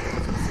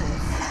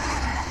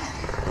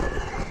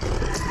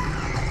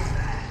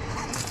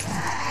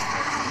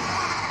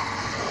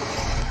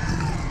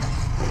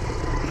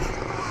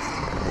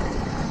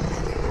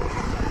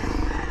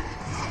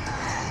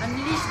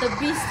 The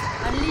beast,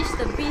 unleash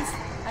the beast,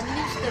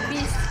 unleash the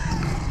beast.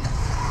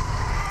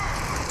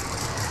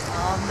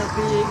 I'm the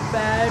big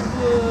bad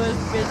wolf,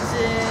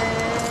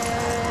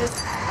 bitches.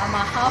 I'm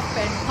a huff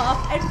and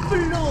puff and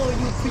blow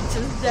you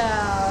bitches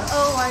down.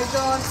 Oh my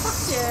god,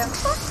 fuck yeah,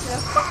 fuck yeah,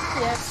 fuck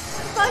yeah,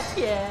 fuck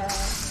yeah.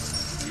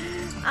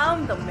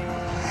 I'm the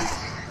man.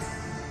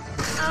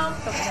 I'm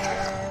the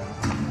man.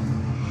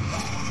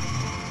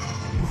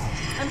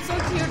 I'm so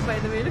cute, by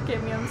the way, look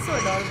at me, I'm so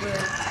adorable.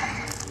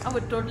 I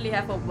would totally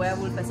have a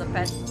werewolf as a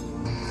pet.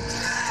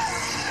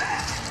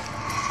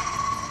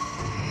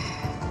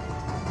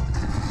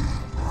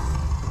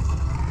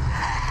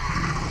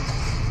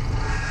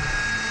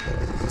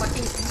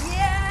 Fucking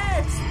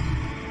yes!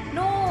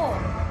 No!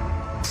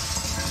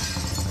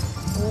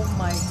 Oh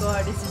my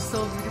god, this is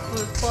so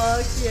beautiful.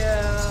 Fuck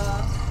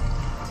yeah!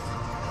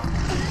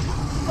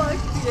 Fuck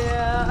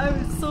yeah!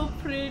 I'm so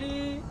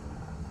pretty.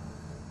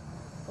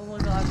 Oh my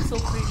god, I'm so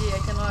pretty. I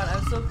cannot.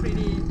 I'm so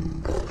pretty.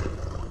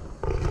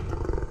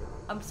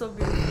 I'm so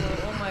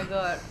beautiful. Oh my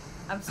god.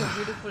 I'm so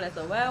beautiful as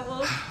a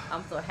werewolf.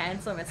 I'm so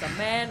handsome as a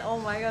man. Oh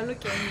my god,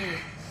 look at me.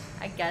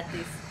 I got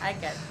this. I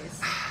got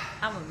this.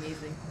 I'm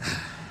amazing.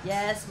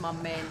 Yes, my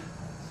man.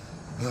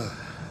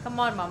 Come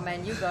on, my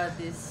man. You got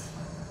this.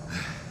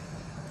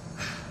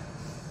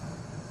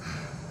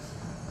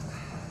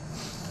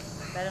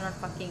 Better not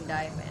fucking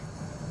die, man.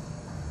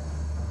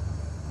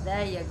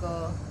 There you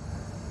go.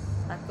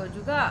 Takut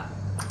juga.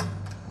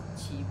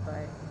 Cheap,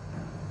 right?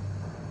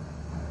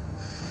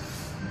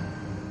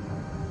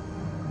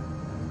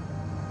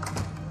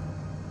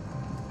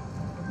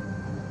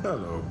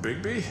 Hello,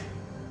 Bigby.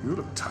 You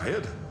look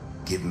tired.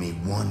 Give me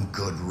one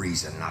good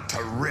reason not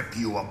to rip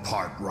you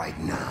apart right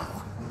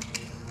now.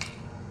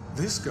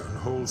 This gun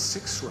holds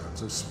 6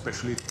 rounds of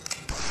specially...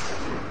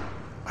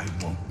 I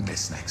won't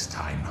miss next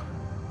time.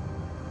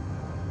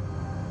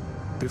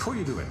 Before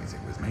you do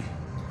anything with me,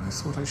 I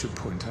thought I should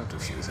point out a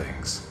few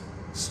things.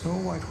 Snow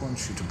White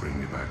wants you to bring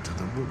me back to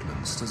the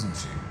woodlands, doesn't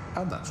she?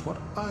 And that's what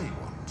I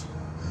want.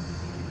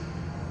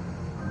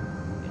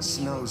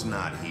 Snow's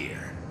not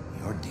here.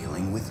 You're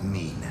dealing with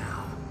me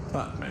now.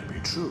 That may be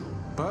true,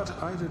 but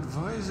I'd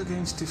advise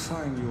against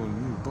defying your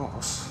new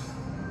boss,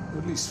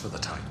 at least for the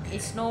time being.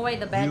 Is Snow White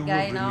the bad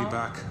guy You will bring me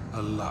back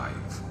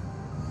alive.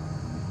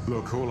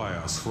 Look, all I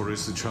ask for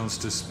is the chance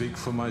to speak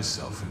for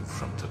myself in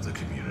front of the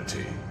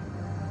community.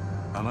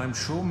 And I'm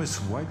sure Miss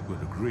White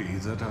would agree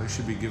that I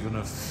should be given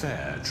a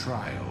fair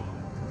trial.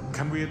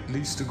 Can we at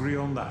least agree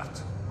on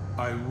that?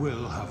 I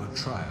will have a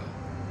trial.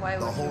 Why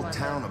would The you whole want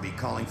town that? will be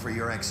calling for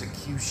your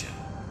execution.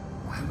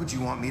 Why would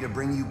you want me to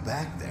bring you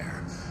back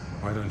there?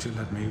 Why don't you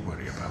let me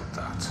worry about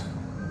that?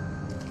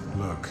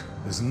 Look,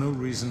 there's no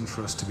reason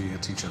for us to be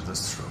at each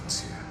other's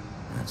throats here.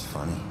 That's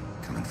funny,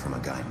 coming from a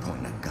guy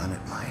pointing a gun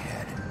at my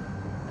head.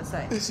 That's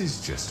right. This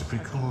is just a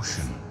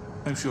precaution.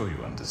 I'm sure you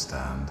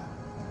understand.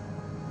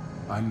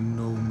 I'm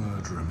no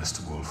murderer,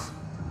 Mr. Wolf.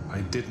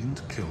 I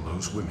didn't kill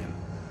those women.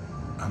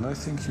 And I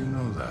think you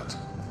know that.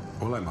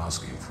 All I'm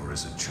asking for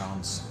is a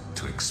chance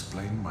to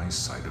explain my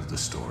side of the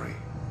story.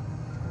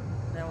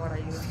 Then what are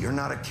you? If you're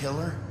not a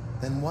killer,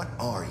 then what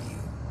are you?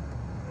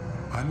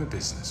 I'm a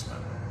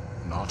businessman,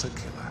 not a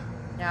killer.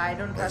 Yeah, I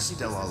don't There's trust you.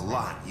 still a businessman.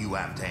 lot you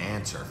have to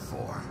answer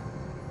for.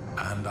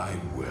 And I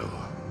will,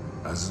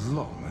 as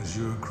long as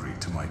you agree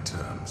to my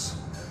terms.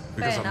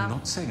 Because Fair I'm enough.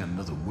 not saying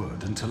another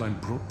word until I'm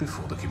brought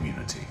before the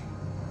community.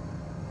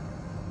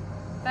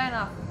 Fair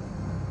enough.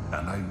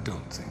 And I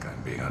don't think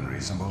I'm being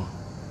unreasonable.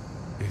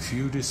 If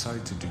you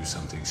decide to do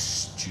something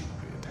stupid,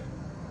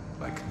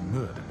 like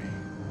murder me,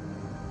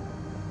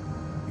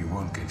 you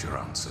won't get your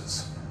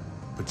answers.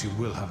 But you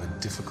will have a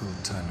difficult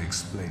time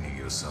explaining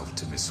yourself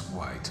to Miss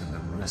White and the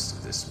rest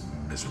of this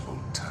miserable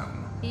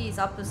town. He's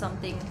up to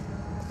something.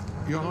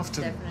 You're He's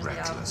often definitely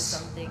up to reckless.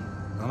 something.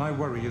 And I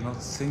worry you're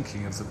not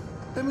thinking of the...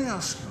 Let me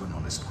ask you an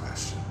honest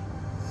question.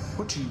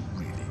 What do you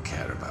really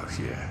care about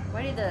here?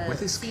 Why did Where the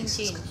this scene case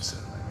is change?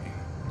 concerned, I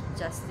mean.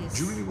 Justice.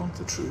 Do you really want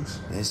the truth?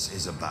 This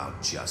is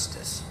about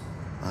justice.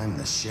 I'm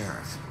the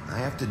sheriff. I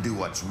have to do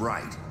what's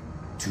right.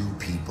 2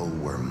 people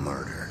were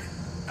murdered.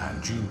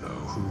 And you know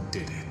who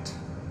did it.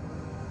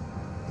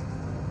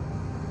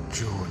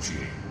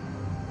 Georgie.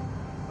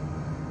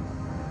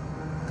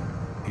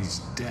 He's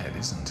dead,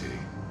 isn't he?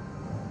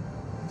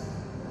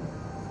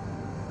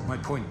 My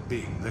point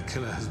being, the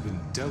killer has been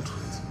dealt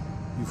with.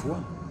 You've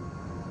won.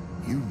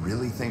 You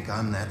really think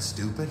I'm that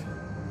stupid?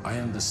 I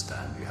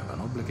understand you have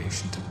an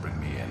obligation to bring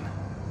me in,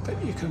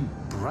 but you can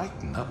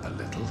brighten up a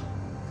little.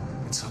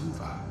 It's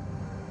over.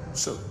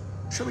 So,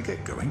 shall we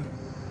get going?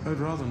 I'd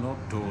rather not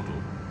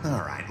dawdle.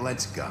 All right,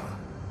 let's go.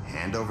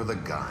 Hand over the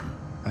gun.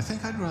 I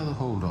think I'd rather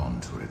hold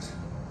on to it,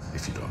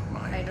 if you don't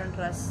mind. I don't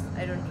trust.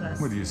 I don't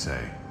trust. What do you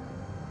say?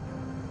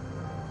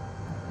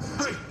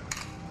 Hey!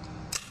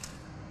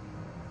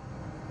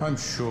 I'm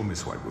sure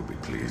Miss White will be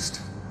pleased.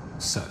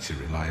 Such a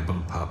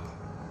reliable pup.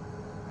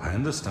 I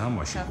understand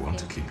why she'd want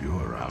to keep you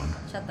around.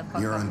 Shut the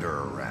fuck You're up.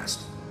 under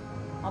arrest.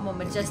 I'm a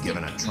majestic,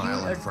 given a trial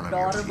in cute, front of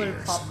your adorable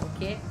peers. pup,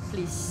 okay?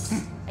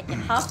 Please. I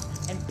can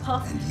huff and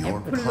puff And and, your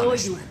blow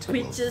you punishment will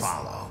bitches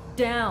follow.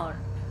 down.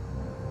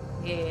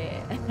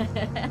 Yeah.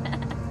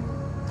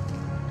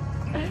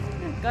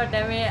 God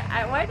damn it.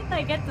 Why didn't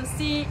I get to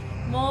see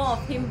more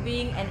of him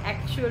being an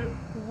actual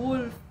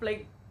wolf?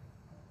 Like,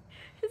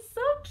 it's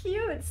so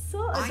cute,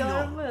 so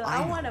adorable.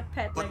 I want a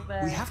pet but like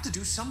that. we have to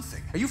do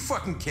something. Are you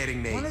fucking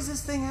kidding me? When is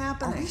this thing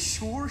happening? Are we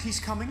sure he's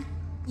coming?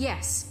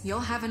 Yes, you'll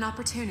have an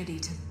opportunity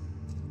to.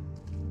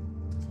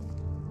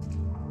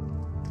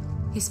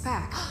 He's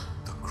back.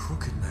 The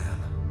Crooked Man.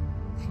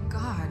 Thank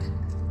God.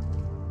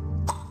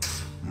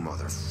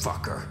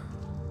 Motherfucker.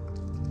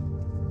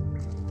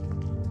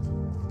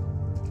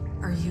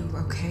 Are you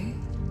okay?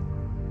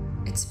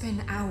 It's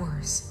been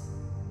hours.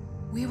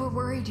 We were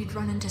worried you'd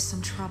run into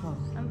some trouble.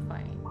 I'm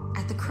fine.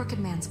 At the Crooked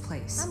Man's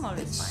place. I'm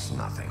always It's fine.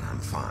 nothing. I'm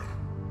fine.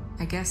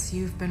 I guess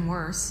you've been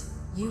worse.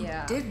 You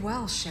Yeah. did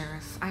well,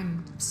 Sheriff.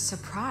 I'm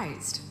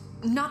surprised.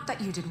 Not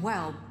that you did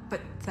well, but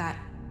that,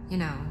 you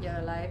know. You're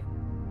alive.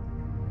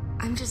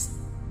 I'm just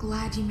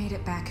glad you made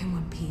it back in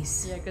one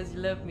piece. Yeah, because you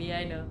love me,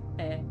 I know.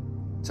 Eh.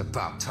 It's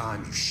about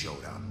time you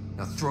showed up.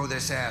 Now throw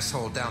this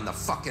asshole down the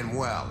fucking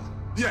well.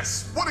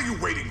 Yes, what are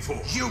you waiting for?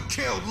 You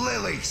killed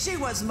Lily! She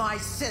was my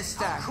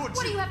sister. Could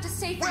What do you have to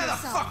say for Where the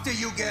yourself? fuck do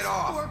you get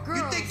off? Poor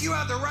You girls. think you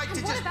have the right And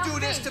to what just about do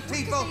this Faith? to What could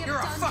people? they have You're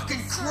a done to fucking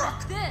deserve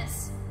crook!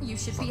 This. You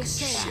should be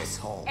ashamed.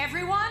 Shithole.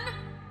 Everyone,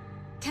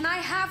 can I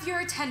have your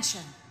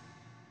attention?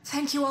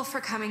 Thank you all for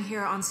coming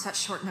here on such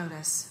short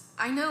notice.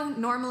 I know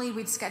normally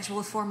we'd schedule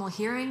a formal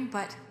hearing,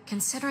 but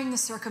considering the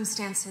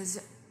circumstances,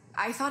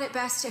 I thought it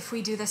best if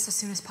we do this as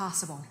soon as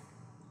possible.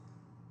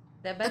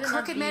 There The better not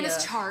Crooked be Man a-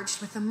 is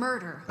charged with the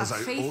murder As of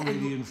I Faith already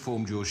and...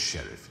 informed your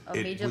sheriff, A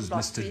it major was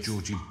plot Mr. twist.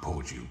 Georgie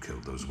Porgy who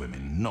killed those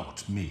women,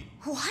 not me.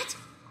 What?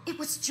 It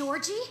was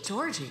Georgie?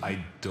 Georgie.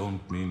 I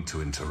don't mean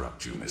to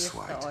interrupt you, Miss Give the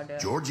White. order.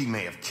 Georgie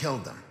may have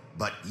killed them,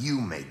 but you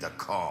made the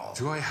call.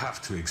 Do I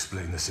have to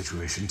explain the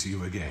situation to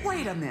you again?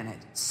 Wait a minute.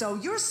 So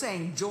you're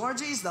saying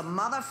Georgie's the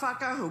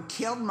motherfucker who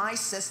killed my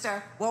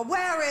sister? Well,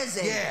 where is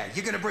he? Yeah,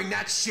 you're gonna bring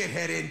that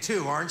shithead in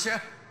too, aren't you?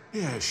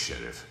 Yes,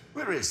 Sheriff.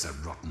 Where is that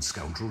rotten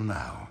scoundrel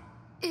now?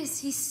 Is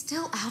he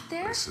still out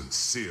there? I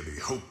sincerely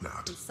hope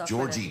not.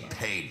 Georgie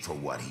paid for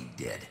what he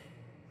did.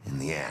 In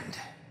the end,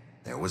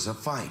 there was a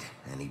fight,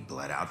 and he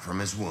bled out from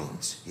his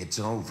wounds. It's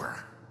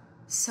over.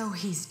 So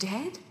he's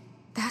dead?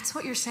 That's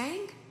what you're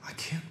saying? I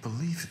can't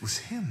believe it was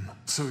him.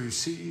 So you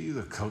see,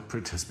 the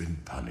culprit has been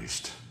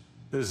punished.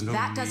 There's no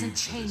That need doesn't for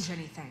change this.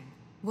 anything.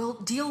 We'll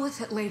deal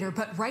with it later,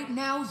 but right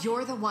now,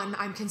 you're the one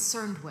I'm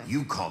concerned with.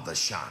 You called the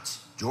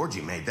shots.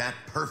 Georgie made that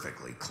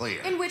perfectly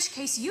clear. In which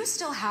case, you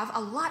still have a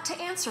lot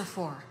to answer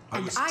for. I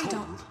And was I told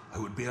don't... I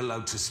would be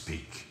allowed to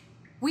speak.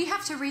 We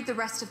have to read the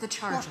rest of the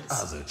charges.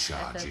 What other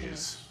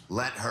charges?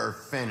 Let her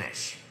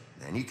finish.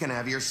 Then you can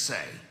have your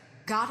say.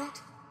 Got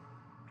it?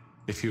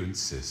 If you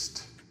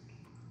insist.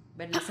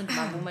 But listen to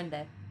my woman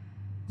there.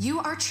 You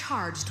are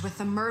charged with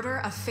the murder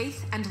of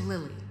Faith and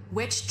Lily,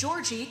 which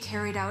Georgie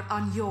carried out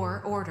on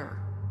your order,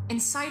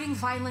 inciting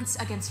violence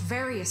against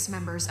various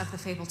members of the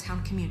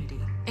Fabletown community,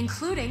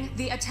 including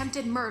the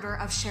attempted murder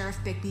of Sheriff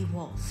Bigby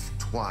Wolf.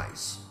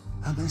 Twice.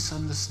 A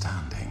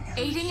misunderstanding.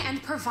 Aiding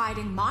and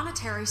providing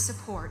monetary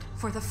support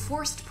for the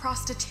forced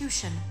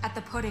prostitution at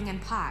the Pudding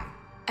and Pie.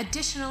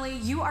 Additionally,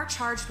 you are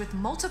charged with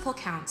multiple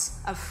counts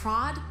of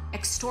fraud,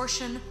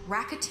 extortion,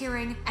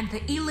 racketeering, and the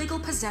illegal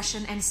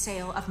possession and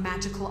sale of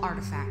magical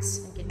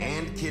artifacts.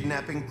 And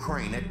kidnapping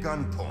Crane at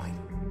gunpoint.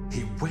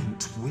 He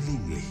went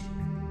willingly.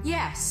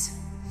 Yes,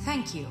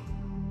 thank you.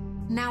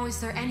 Now,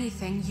 is there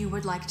anything you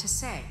would like to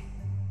say?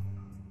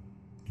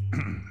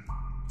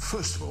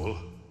 First of all,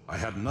 I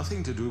had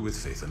nothing to do with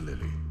Faith and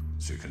Lily,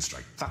 so you can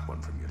strike that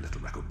one from your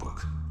little record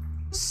book.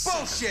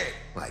 Bullshit!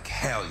 Like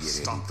hell you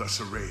didn't. Stop the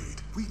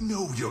charade. We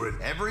know you're an...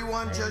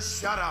 Everyone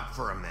just shut up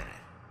for a minute.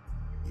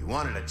 You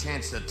wanted a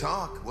chance to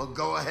talk, well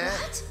go ahead.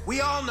 What?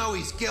 We all know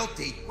he's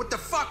guilty. What the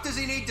fuck does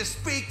he need to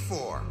speak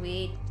for?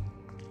 Wait.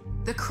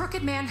 The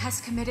Crooked Man has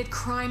committed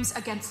crimes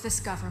against this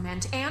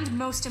government and,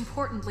 most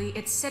importantly,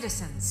 its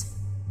citizens.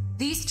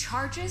 These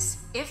charges,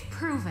 if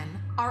proven,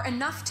 are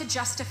enough to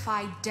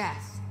justify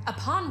death,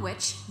 upon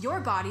which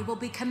your body will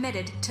be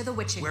committed to the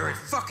witching Where it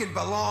ground. fucking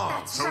belongs.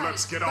 That's So right.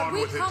 let's get but on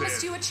we with it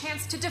promised then. you a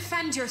chance to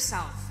defend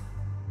yourself,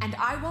 and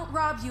I won't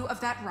rob you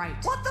of that right.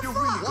 What the You're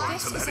fuck? really going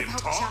This to is let him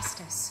about talk?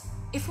 justice.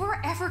 If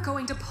we're ever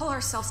going to pull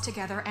ourselves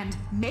together and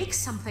make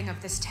something of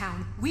this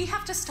town, we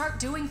have to start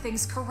doing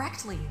things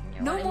correctly.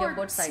 Yeah, No well, you're more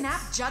both sides.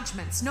 snap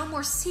judgments, no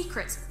more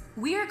secrets.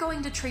 We are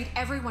going to treat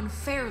everyone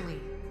fairly,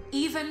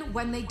 even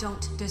when they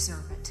don't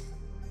deserve it.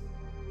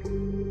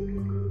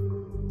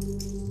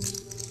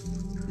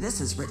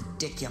 This is You don't have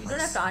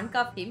ridiculous. to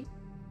uncuff him.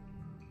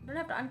 You don't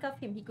have to uncuff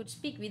him. He could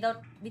speak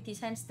with his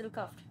hands still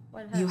cuffed.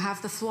 What You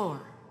have the floor.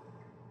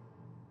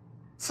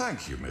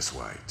 Thank you, Miss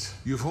White.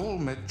 You've all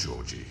met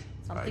Georgie.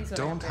 Something's I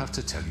gonna don't happen. have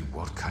to tell you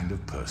what kind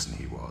of person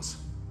he was.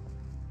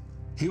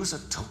 He was a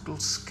total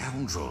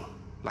scoundrel,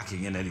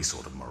 lacking in any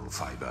sort of moral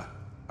fiber.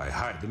 I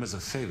hired him as a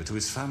favor to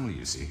his family,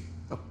 you see.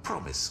 A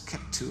promise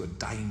kept to a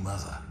dying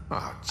mother.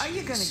 Oh, Are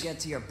you jeez. gonna get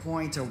to your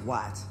point or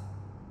what?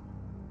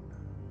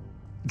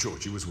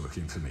 Georgie was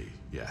working for me,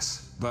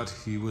 yes. But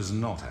he was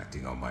not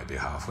acting on my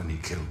behalf when he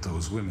killed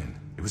those women.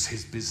 It was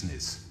his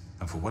business.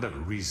 And for whatever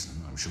reason,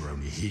 I'm sure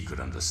only he could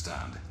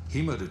understand,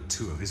 he murdered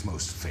 2 of his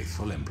most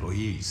faithful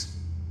employees.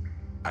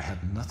 I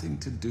had nothing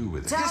to do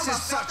with it. Tell This the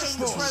is such fucking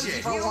bullshit.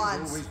 truth for You've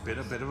once. always been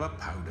a bit of a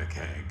powder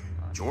keg.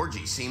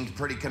 Georgie seemed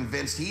pretty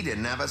convinced he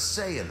didn't have a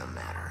say in the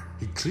matter.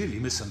 He clearly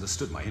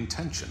misunderstood my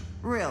intention.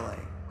 Really?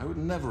 I would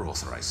never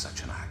authorize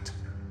such an act.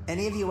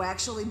 Any of you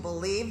actually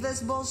believe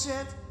this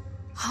bullshit?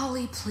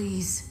 Holly,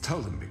 please. Tell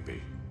them,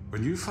 Bigby,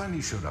 when you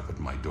finally showed up at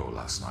my door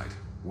last night,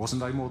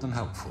 wasn't I more than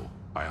helpful?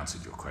 I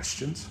answered your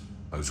questions.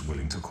 I was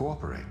willing to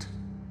cooperate.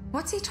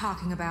 What's he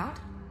talking about?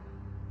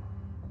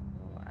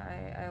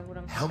 I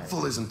wouldn't.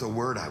 Helpful isn't the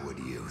word I would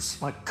use.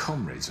 My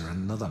comrades are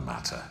another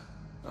matter.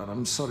 And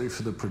I'm sorry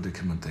for the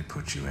predicament they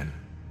put you in.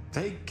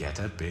 They get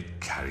a bit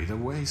carried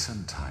away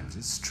sometimes,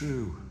 it's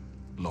true.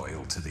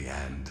 Loyal to the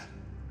end.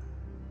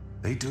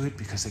 They do it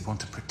because they want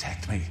to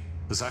protect me,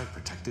 as I've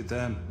protected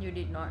them. You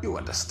did not. You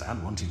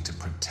understand wanting to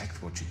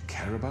protect what you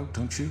care about,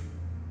 don't you?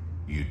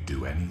 You'd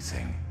do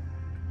anything.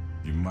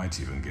 You might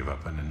even give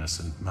up an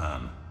innocent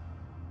man,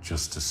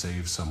 just to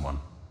save someone.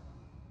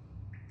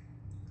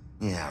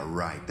 Yeah,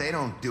 right. They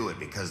don't do it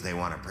because they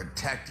want to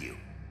protect you.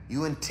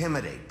 You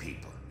intimidate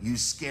people.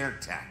 Use scare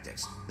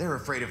tactics. They're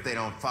afraid if they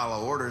don't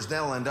follow orders,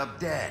 they'll end up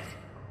dead.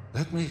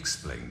 Let me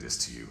explain this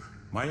to you.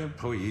 My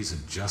employees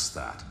are just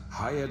that,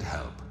 hired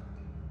help.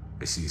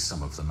 I see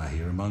some of them are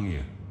here among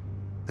you.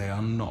 They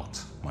are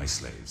not my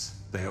slaves.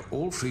 They are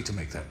all free to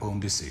make their own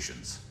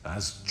decisions,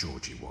 as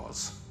Georgie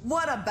was.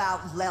 What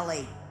about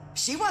Lily?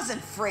 She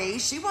wasn't free.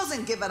 She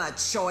wasn't given a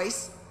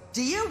choice.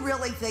 Do you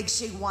really think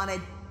she wanted...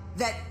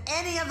 that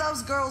any of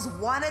those girls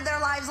wanted their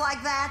lives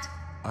like that?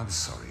 I'm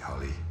sorry,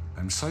 Holly.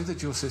 I'm sorry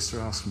that your sister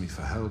asked me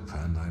for help,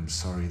 and I'm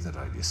sorry that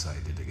I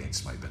decided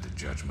against my better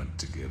judgment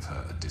to give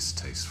her a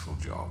distasteful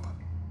job.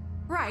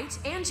 Right,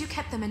 and you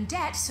kept them in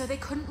debt so they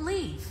couldn't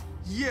leave.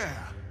 Yeah.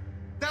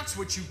 That's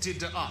what you did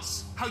to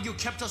us. How you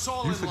kept us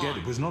all You in forget line.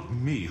 it was not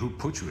me who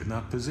put you in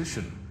that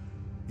position.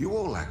 You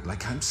all act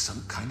like I'm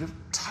some kind of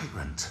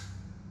tyrant.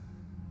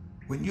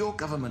 When your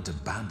government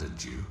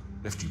abandoned you,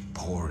 left you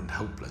poor and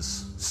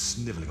helpless,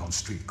 sniveling on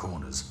street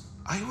corners,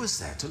 I was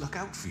there to look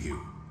out for you.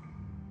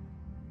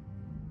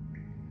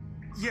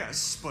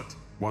 Yes, but...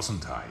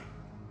 Wasn't I?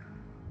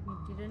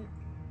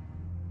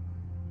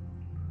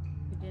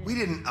 We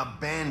didn't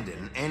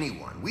abandon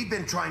anyone. We've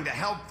been trying to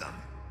help them.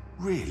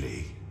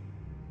 Really?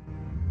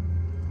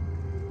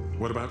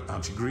 What about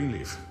Auntie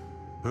Greenleaf?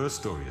 Her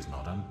story is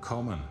not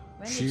uncommon.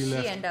 When did She she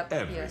left end up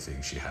everything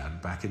here? she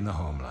had back in the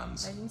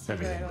homelands. I didn't see her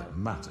Everything at all. that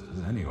matters,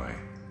 anyway.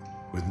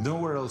 With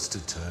nowhere else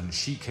to turn,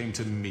 she came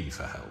to me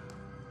for help.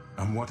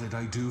 And what did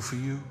I do for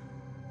you?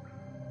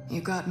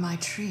 You got my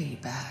tree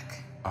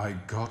back. I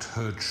got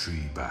her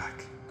tree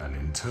back, and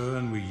in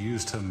turn we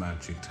used her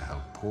magic to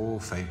help poor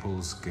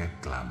Fables get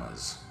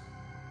glamours.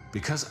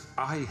 Because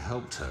I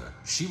helped her,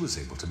 she was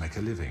able to make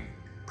a living,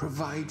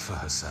 provide for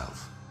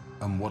herself.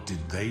 And what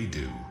did they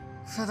do?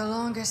 For the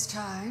longest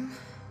time,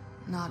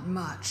 not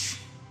much,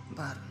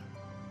 but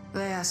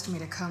they asked me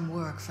to come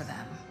work for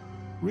them.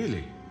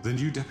 Really? The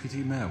new deputy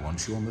mayor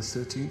wants you on the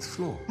 13th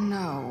floor?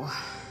 No.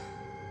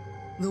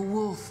 The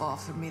wolf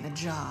offered me the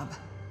job.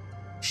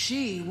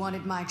 She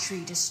wanted my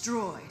tree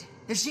destroyed.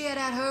 If she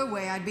had her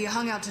way, I'd be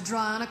hung out to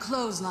dry on a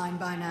clothesline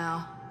by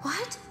now.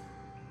 What?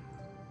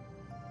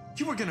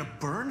 You were gonna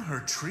burn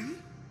her tree?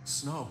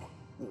 Snow,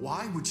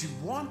 why would you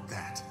want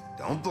that?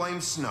 Don't blame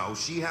Snow.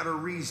 She had her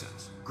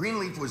reasons.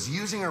 Greenleaf was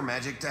using her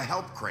magic to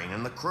help Crane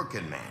and the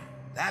Crooked Man.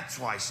 That's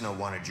why Snow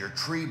wanted your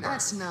tree burned.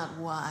 That's not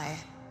why.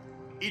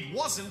 It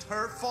wasn't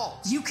her fault.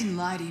 You can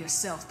lie to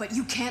yourself, but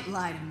you can't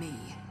lie to me.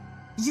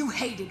 You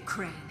hated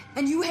Crane,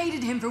 and you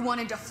hated him for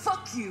wanting to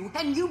fuck you,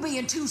 and you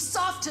being too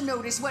soft to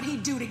notice what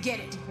he'd do to get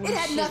it. It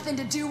had nothing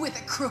to do with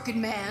the Crooked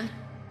Man.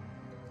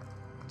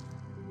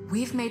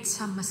 We've made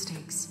some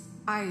mistakes.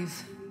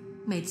 I've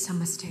made some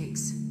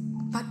mistakes.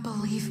 But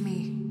believe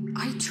me,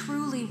 I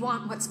truly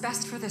want what's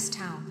best for this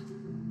town.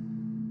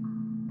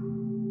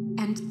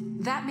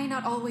 And that may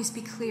not always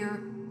be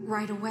clear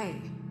right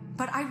away,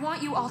 but I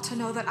want you all to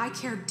know that I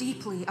care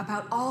deeply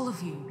about all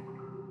of you.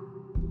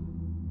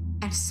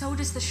 And so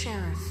does the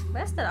sheriff.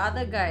 Where's the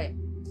other guy?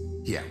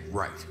 Yeah,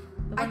 right.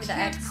 The I one with the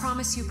can't axe?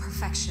 promise you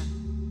perfection.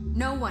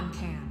 No one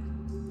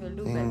can. We'll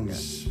do better.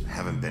 Things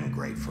haven't been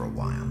great for a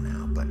while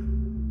now, but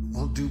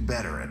we'll do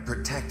better at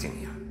protecting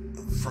you.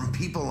 From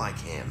people like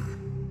him.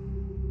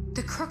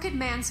 The Crooked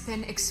Man's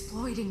been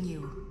exploiting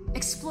you.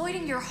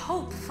 Exploiting your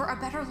hope for a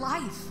better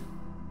life.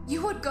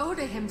 You would go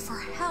to him for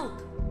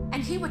help,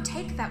 and he would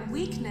take that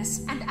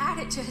weakness and add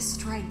it to his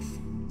strength.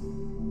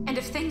 And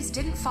if things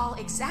didn't fall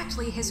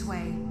exactly his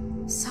way,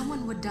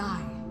 someone would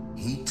die.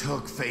 He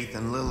took Faith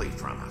and Lily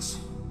from us.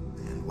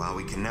 And while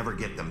we can never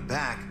get them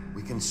back,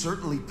 we can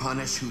certainly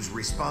punish who's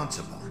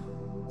responsible.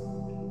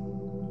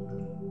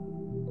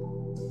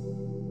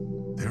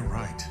 They're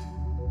right.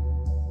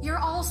 You're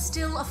all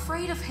still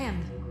afraid of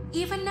him,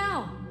 even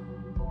now.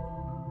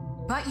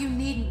 But you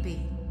needn't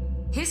be.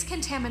 His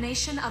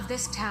contamination of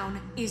this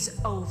town is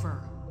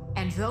over,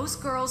 and those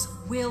girls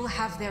will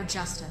have their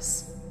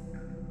justice.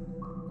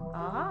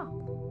 Aha.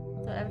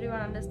 So everyone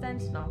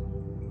understands now.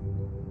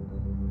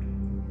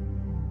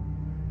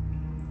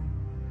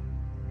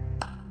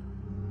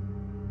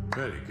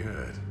 Very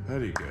good,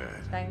 very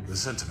good. Thanks. The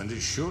sentiment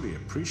is surely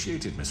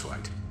appreciated, Miss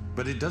White.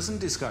 But it doesn't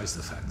disguise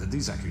the fact that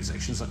these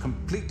accusations are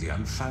completely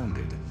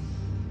unfounded.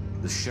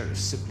 The sheriff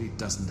simply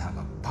doesn't have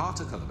a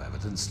particle of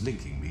evidence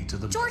linking me to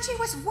the... Georgie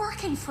was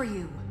working for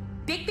you.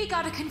 Bigby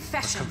got a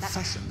confession. A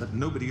confession that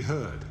nobody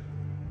heard.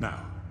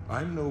 Now,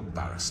 I'm no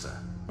barrister,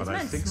 but This I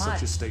man's think smart.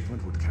 such a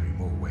statement would carry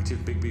more weight if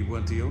Bigby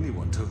weren't the only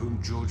one to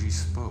whom Georgie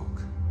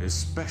spoke.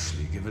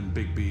 Especially given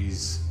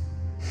Bigby's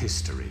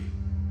history.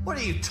 What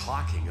are you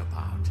talking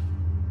about?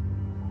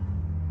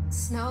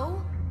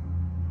 Snow?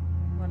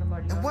 What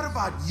about you? And what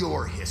about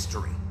your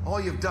history? All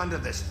you've done to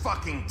this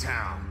fucking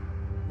town?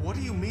 What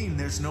do you mean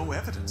there's no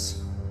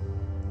evidence?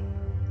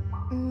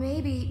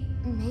 Maybe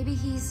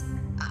he's...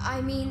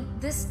 I mean,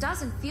 this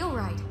doesn't feel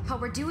right, how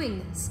we're doing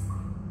this.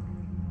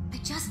 I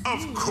just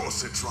Of need...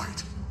 course it's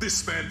right.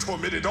 This man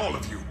tormented all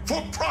of you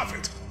for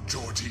profit.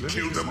 Georgie Let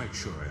me killed just them. make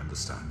sure I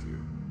understand you.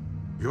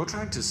 You're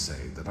trying to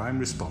say that I'm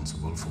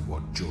responsible for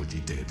what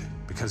Georgie did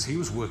because he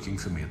was working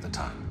for me at the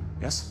time,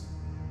 yes?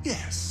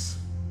 Yes.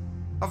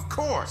 Of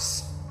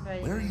course!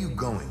 Right. Where are you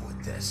going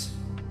with this?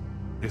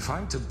 If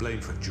I'm to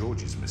blame for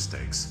Georgie's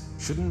mistakes,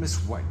 shouldn't Miss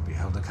White be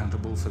held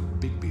accountable for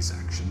Bigby's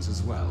actions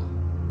as well?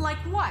 Like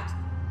what?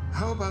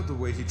 How about the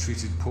way he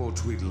treated poor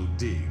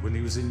Tweedledee when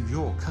he was in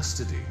your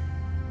custody?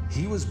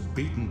 He was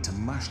beaten to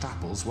mashed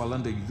apples while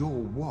under your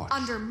watch.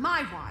 Under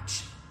my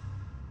watch.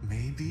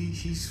 Maybe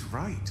he's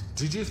right.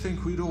 Did you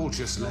think we'd all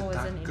just Snow let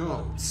that isn't go?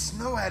 involved.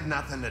 Snow had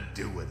nothing to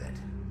do with it.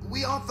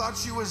 We all thought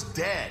she was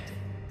dead.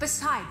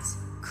 Besides,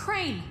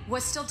 Crane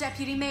was still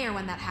deputy mayor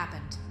when that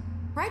happened.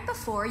 Right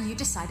before you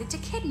decided to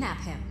kidnap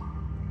him.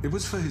 It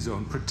was for his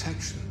own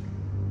protection.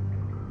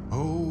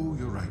 Oh,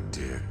 you're right,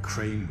 dear.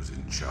 Crane was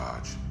in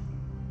charge.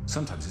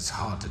 Sometimes it's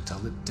hard to tell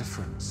the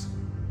difference.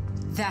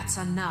 That's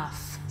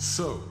enough.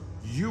 So,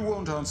 You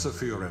won't answer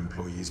for your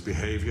employees'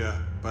 behavior,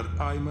 but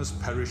I must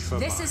perish for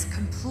This mine. is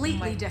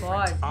completely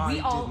different. God. I We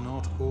all. did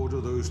not order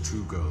those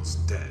 2 girls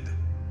dead.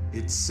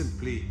 It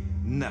simply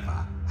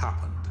never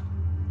happened.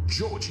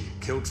 Georgie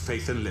killed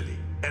Faith and Lily.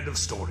 End of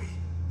story.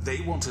 They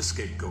want to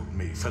scapegoat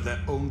me for their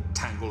own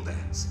tangled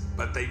ends,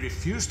 but they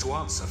refuse to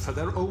answer for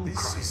their own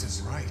crimes. This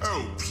isn't right.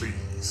 Oh,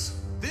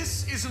 please.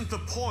 This isn't the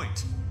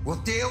point. We'll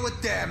deal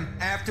with them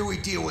after we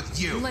deal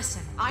with you.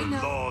 Listen, I The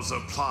know. laws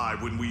apply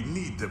when we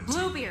need them to.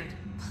 Bluebeard,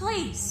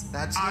 please.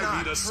 That's I not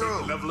mean, a true.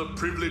 certain level of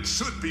privilege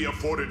should be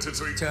afforded to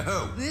To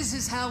who? This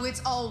is how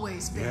it's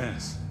always been.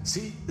 Yes.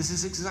 See, this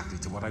is exactly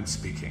to what I'm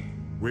speaking.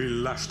 We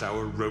lashed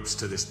our ropes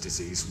to this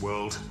diseased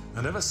world,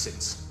 and ever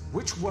since,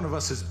 which one of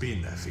us has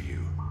been there for you?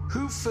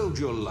 Who filled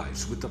your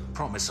lives with the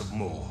promise of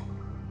more?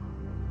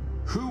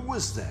 Who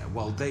was there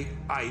while they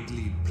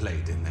idly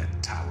played in their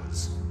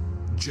towers,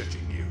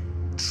 judging you,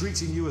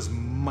 treating you as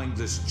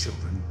mindless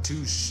children,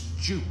 too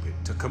stupid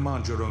to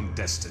command your own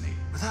destiny?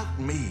 Without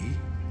me,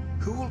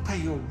 who will pay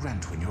your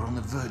rent when you're on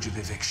the verge of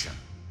eviction?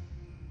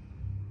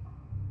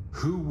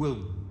 Who will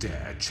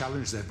dare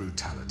challenge their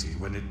brutality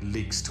when it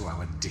leaks to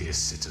our dear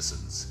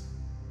citizens?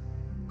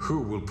 Who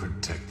will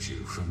protect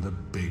you from the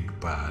big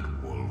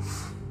bad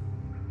wolf?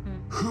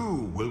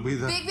 Who will be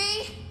the...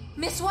 Bigby!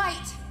 Miss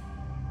White!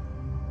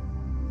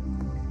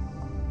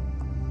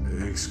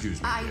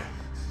 Excuse me, dear.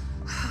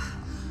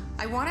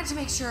 I wanted to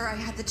make sure I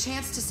had the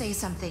chance to say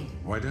something.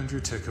 Why don't you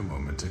take a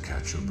moment to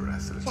catch your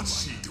breath, little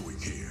What's one? she doing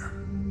here?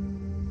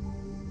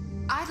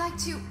 I'd like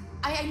to...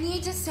 I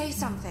need to say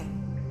something.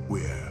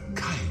 We're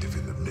kind of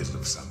in the middle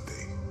of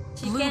something.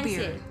 She can say.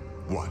 Bluebeard.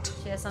 What?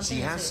 She has something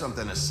She to has say.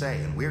 something to say,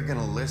 and we're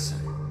gonna listen.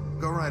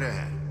 Go right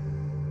ahead.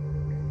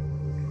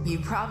 You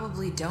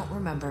probably don't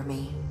remember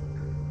me.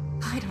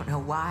 I don't know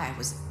why I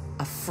was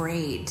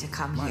afraid to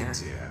come My here.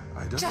 dear,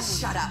 I don't...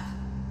 Just shut up.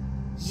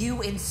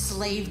 You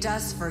enslaved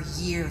us for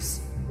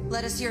years.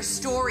 Let us hear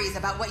stories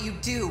about what you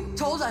do.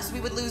 Told us we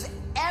would lose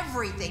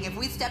everything if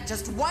we stepped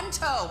just one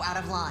toe out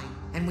of line.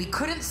 And we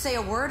couldn't say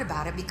a word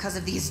about it because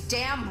of these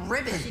damn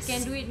ribbons. She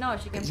can do it now.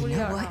 She can But pull you it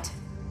know out what?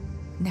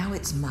 Now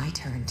it's my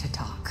turn to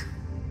talk.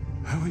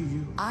 How are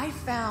you? I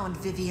found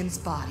Vivian's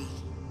body.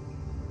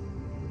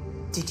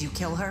 Did you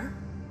kill her?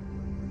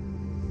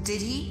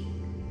 Did he?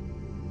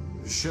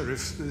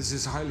 Sheriff, this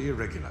is highly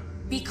irregular.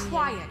 Be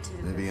quiet.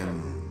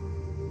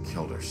 Vivian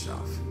killed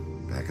herself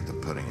back at the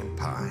Pudding and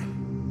Pie.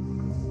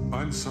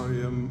 I'm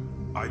sorry,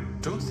 I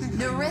don't think...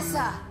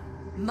 Nerissa!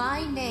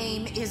 My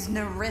name is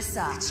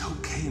Nerissa. It's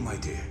okay, my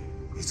dear.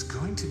 It's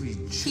going to be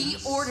just... He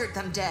ordered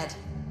them dead.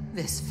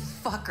 This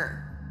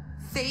fucker.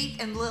 Faith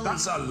and Lily.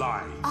 That's a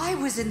lie. I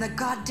was in the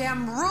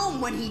goddamn room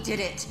when he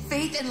did it.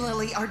 Faith and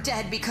Lily are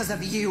dead because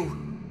of you.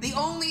 The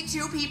only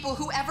 2 people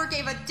who ever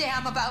gave a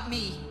damn about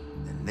me.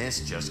 And this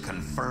just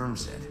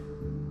confirms it.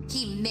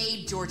 He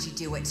made Georgie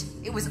do it.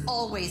 It was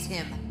always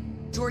him.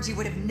 Georgie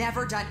would have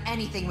never done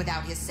anything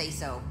without his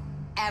say-so.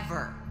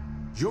 Ever.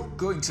 You're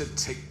going to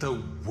take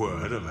the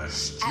word of a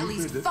stupid... At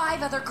least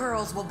 5 other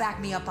girls will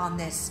back me up on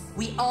this.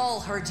 We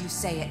all heard you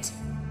say it.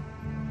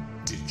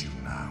 Did you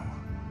now?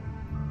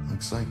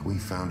 Looks like we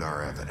found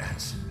our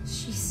evidence.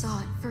 She saw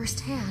it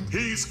firsthand.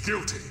 He's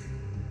guilty.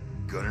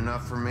 Good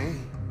enough for me.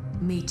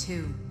 Me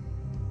too.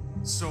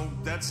 So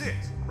that's it,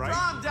 right?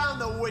 Calm down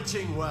the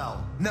witching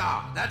well.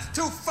 No, that's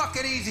too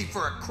fucking easy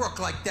for a crook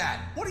like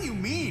that. What do you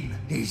mean?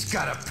 He's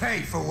gotta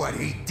pay for what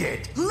he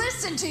did.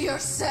 Listen to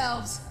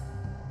yourselves!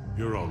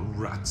 You're all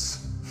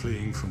rats,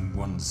 fleeing from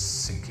one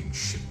sinking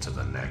ship to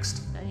the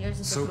next. And yours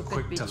is a So crooked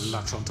quick to bitch.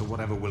 latch onto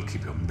whatever will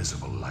keep your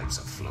miserable lives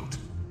afloat.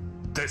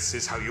 This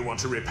is how you want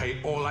to repay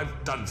all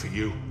I've done for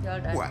you. You're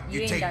done. What,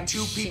 you ain't take done 2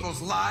 shit.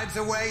 people's lives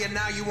away and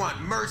now you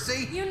want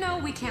mercy? You know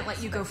we can't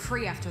let you go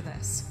free after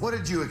this. What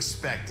did you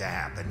expect to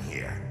happen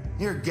here?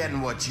 You're getting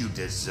what you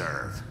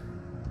deserve.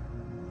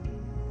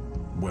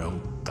 Well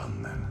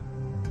done, then.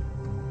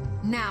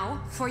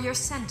 Now, for your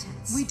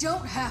sentence. We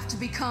don't have to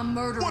become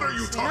murderers. What are you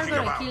We're not talking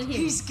gonna about? kill him.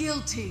 He's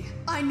guilty.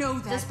 I know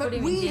that, Just put but him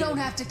in we jail. don't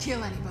have to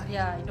kill anybody.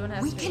 Yeah, you don't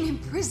have We to. can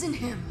imprison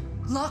him.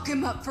 Lock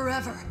him up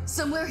forever.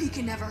 Somewhere he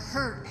can never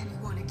hurt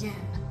anyone again.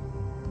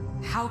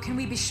 How can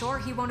we be sure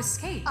he won't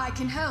escape? I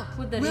can help.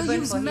 Put the We'll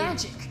ribbon use for him.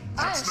 magic.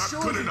 That's not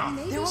assure good you. enough.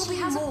 Maybe There will she be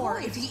has a more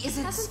point. if he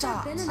isn't Hasn't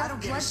stopped. there been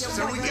enough bloodshed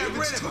So we already? get rid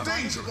of It's him. too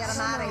dangerous. Get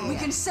him out of here. We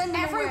can send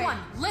him Everyone,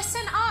 away.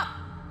 listen up!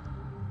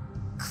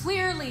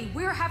 Clearly,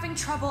 we're having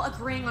trouble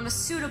agreeing on a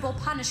suitable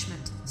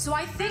punishment. So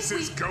I think This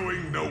is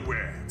going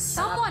nowhere.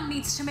 someone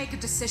needs to make a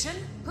decision.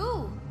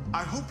 Who?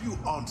 I hope you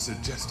aren't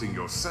suggesting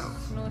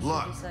yourself. No, she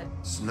Look, decide.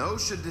 Snow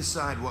should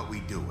decide what we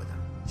do with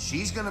him.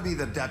 She's gonna be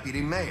the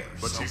deputy mayor.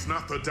 But so- she's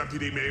not the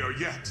deputy mayor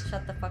yet.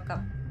 Shut the fuck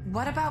up.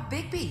 What about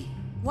Bigby?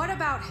 What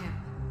about him?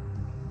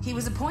 He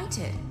was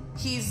appointed.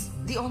 He's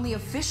the only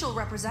official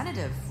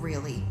representative,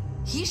 really.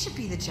 He should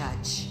be the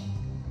judge.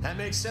 That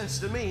makes sense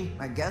to me.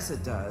 I guess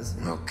it does.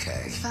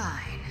 Okay.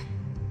 Fine.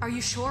 Are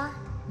you sure?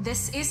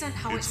 This isn't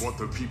how It's what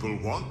the people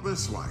want,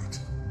 Miss White.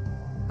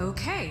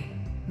 Okay,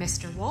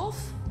 Mr. Wolf,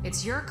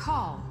 it's your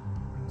call.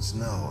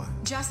 Snow,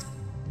 Just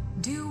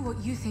do what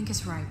you think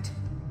is right.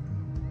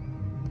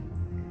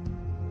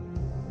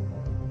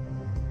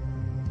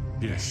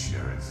 Yes,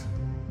 Sheriff.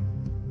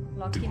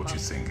 Lock Do him what up. you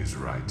think is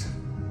right.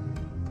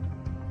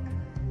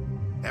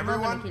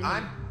 Everyone,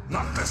 I'm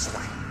not this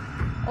way.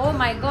 Oh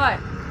my god.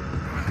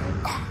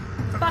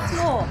 Fuck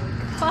no.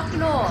 Fuck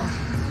no.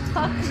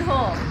 Fuck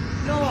no.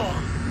 No.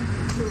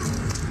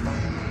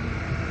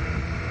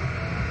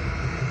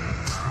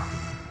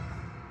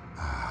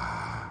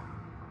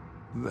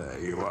 There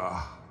you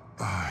are.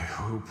 I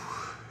hope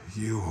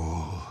you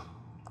all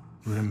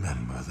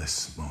remember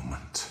this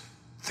moment.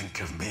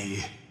 Think of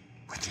me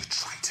when you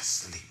try to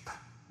sleep.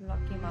 Lock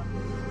him up.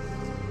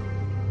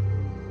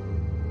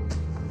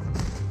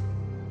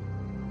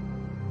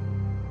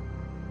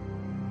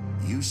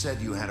 You said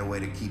you had a way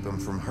to keep him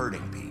from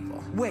hurting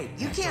people. Wait,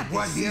 you can't be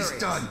What serious. he's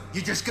done,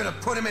 you just gonna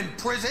put him in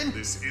prison?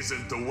 This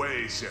isn't the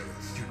way,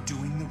 Sheriff. You're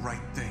doing the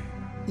right thing.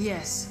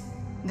 Yes,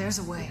 there's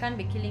a We way. can't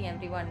be killing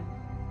everyone.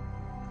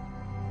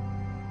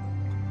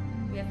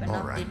 We have enough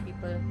Alright. dead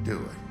people.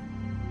 Do it.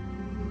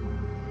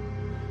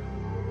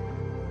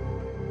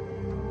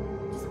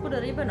 Just put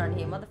a ribbon on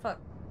him, what the fuck?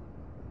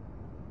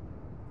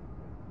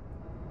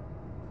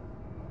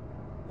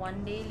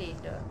 One day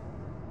later.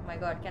 Oh my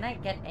god, can I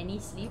get any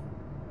sleep?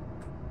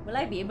 Will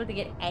I be able to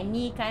get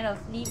any kind of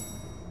sleep?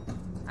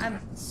 I'm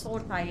so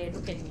tired,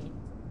 look at me.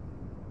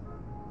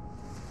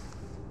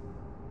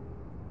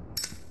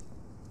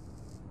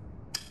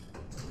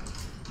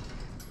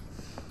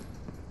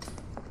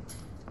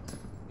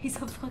 He's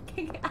a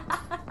fucking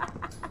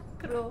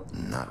crow.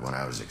 Not what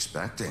I was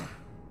expecting.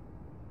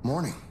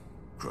 Morning,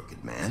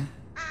 crooked man.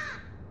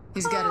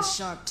 He's got a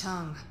sharp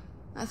tongue.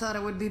 I thought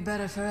it would be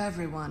better for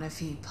everyone if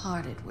he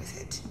parted with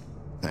it.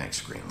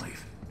 Thanks,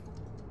 Greenleaf.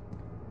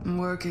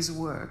 Work is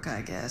work,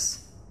 I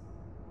guess.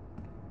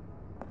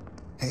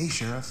 Hey,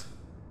 Sheriff.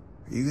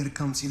 Are you gonna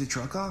come see the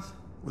truck off?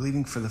 We're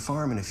leaving for the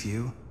farm in a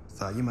few.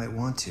 Thought you might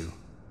want to.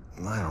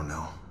 I don't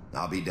know.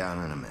 I'll be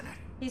down in a minute.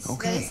 He's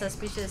Okay. very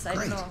suspicious, I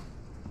don't Great. know.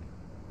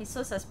 He's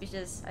so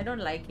suspicious. I don't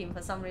like him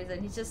for some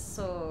reason. He's just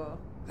so...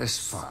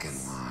 This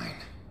fucking line.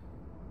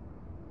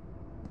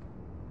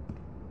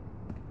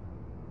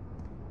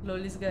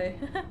 Lolly's guy.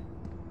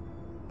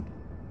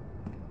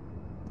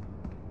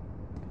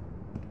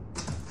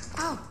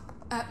 Oh,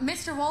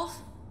 Mr. Wolf,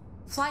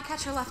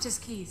 Flycatcher left his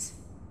keys.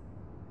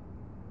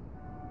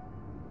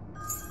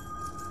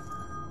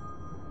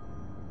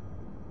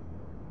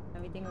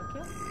 Everything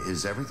okay?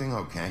 Is everything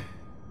okay?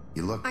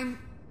 You look...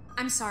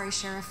 I'm sorry,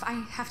 Sheriff. I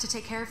have to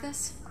take care of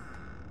this.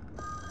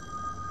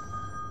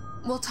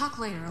 We'll talk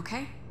later,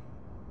 okay?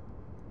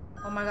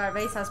 Oh my god,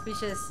 very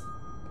suspicious.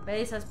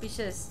 Very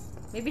suspicious.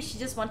 Maybe she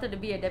just wanted to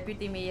be a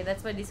deputy mayor.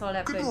 That's why this all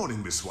happened. Good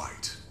morning, Miss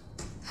White.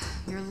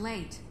 You're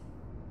late.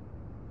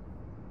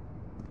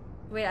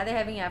 Wait, are they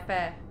having an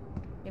affair?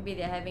 Maybe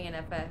they're having an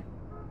affair.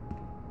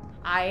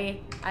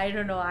 I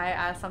don't know.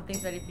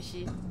 Something's very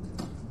fishy.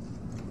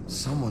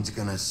 Someone's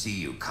gonna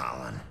see you,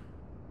 Colin.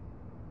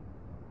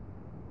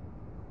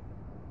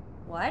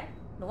 What?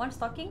 No one's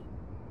talking?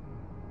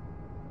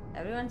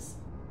 Everyone's...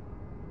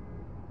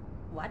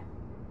 What?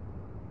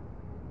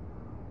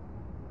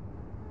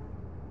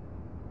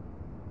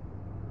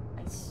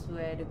 I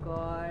swear to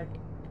God.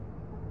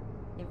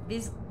 If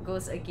this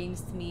goes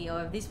against me,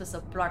 or if this was a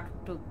plot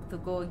to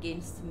go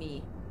against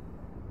me.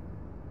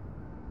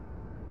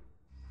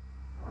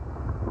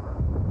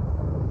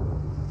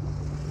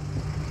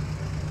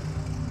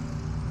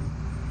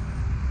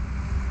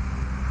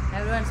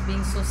 Everyone's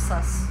being so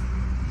sus.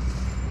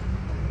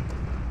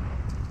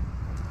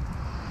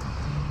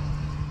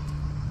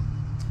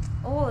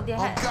 Oh, they I'm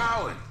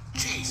have... going.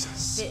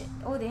 Jesus.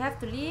 They have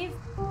to leave?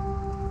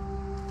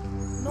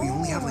 We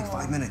only have like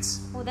 5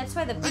 minutes. Oh, that's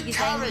why the pig is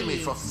Carry angry. me,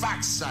 for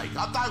fuck's sake.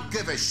 I don't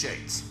give a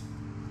shit.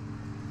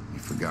 You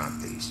forgot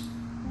these.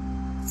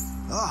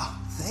 Oh,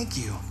 thank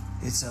you.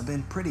 It's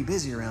been pretty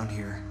busy around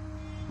here.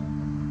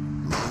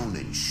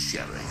 Morning,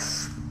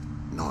 Sheriff.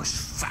 Nice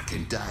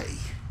fucking day.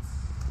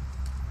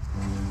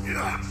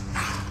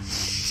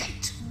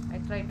 Shit. I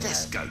tried to...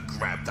 Just go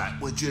grab that,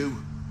 would you?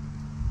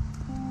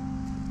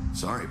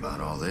 Sorry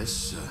about all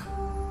this.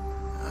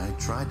 I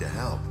tried to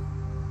help.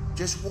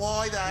 Just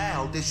why the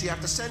hell did she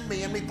have to send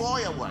me and me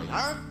boy away,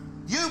 huh?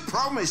 You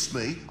promised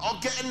me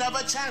I'd get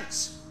another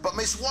chance, but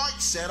Miss White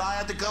said I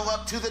had to go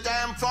up to the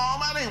damn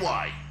farm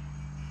anyway.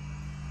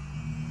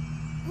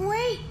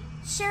 Wait,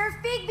 Sheriff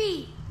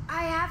Bigby,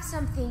 I have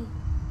something.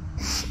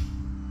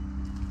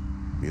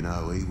 You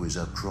know, he was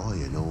up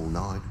crying all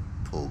night,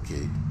 poor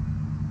kid.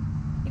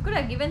 You could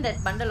have given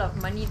that bundle of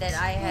money that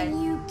I had.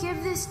 Can you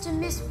give this to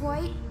Miss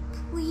White,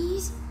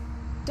 please?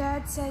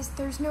 Dad says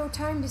there's no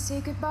time to say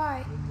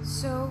goodbye,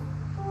 so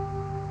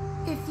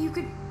if you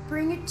could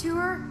bring it to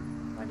her,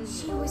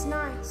 she was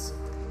nice.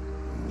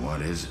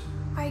 What is it?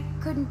 I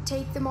couldn't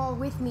take them all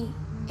with me,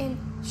 and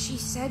she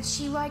said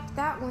she liked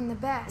that one the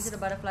best. Is it a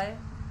butterfly?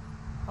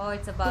 Oh,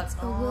 it's about... It's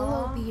a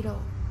willow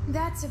beetle.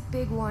 That's a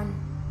big one.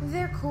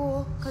 They're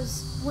cool,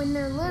 because when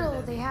they're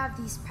little, they have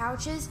these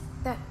pouches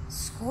that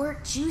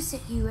squirt juice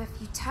at you if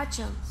you touch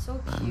them. So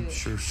I'm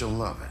sure she'll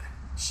love it.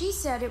 She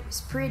said it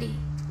was pretty.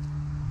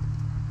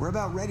 We're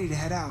about ready to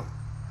head out.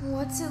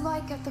 What's it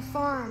like at the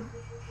farm?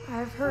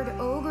 I've heard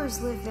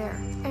ogres live there,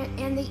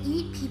 and they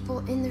eat people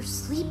in their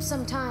sleep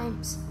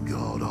sometimes.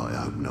 God, I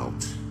hope not.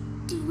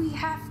 Do we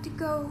have to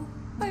go?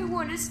 I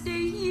want to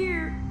stay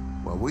here.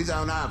 Well, we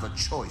don't have a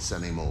choice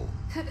anymore.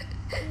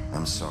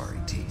 I'm sorry,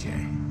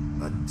 TJ,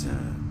 but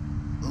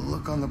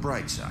look on the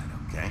bright side,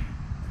 okay?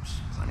 There's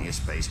plenty of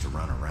space to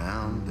run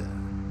around,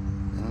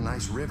 and a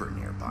nice river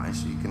nearby,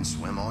 so you can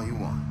swim all you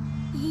want.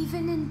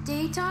 Even in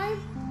daytime?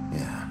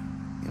 Yeah,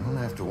 you don't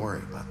have to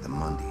worry about the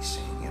Mundies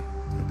seeing you.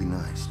 It'll be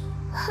nice.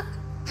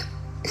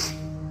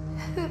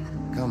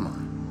 Come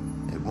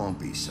on, it won't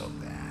be so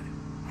bad.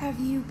 Have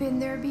you been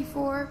there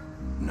before?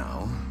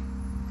 No,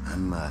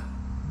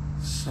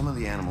 some of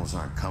the animals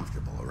aren't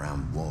comfortable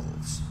around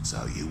wolves.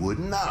 So you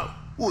wouldn't know,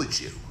 would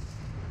you?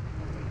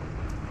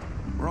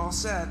 We're all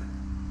set.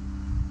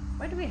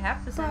 Why do we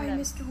have to say Bye, that?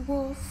 Mr.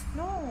 Wolf.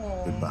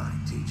 No. Goodbye,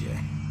 TJ.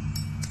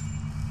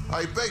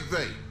 Hey,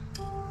 Bigby.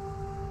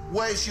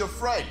 Where's your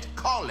friend,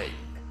 Colin?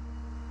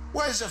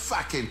 Where's the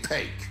fucking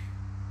pig?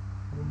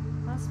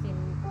 Must be.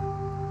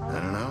 I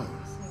don't know.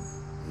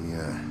 He,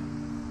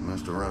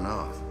 must have run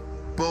off.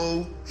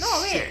 Bull.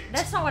 No, wait.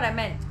 That's not what I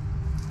meant.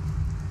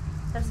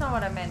 That's not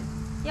what I meant.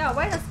 Yeah,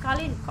 why does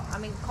Colin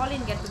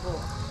get to go?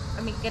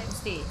 I mean, get to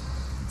stay.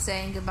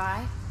 Saying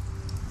goodbye?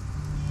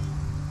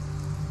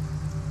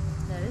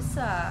 There is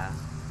a...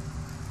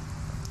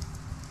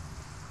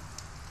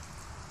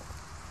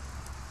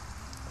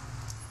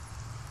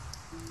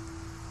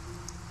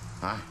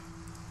 Hi.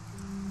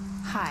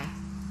 Hi.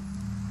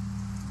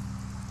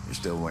 You're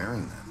still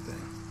wearing that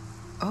thing.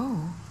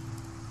 Oh.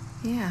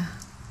 Yeah.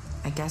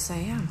 I guess I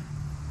am.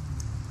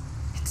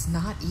 It's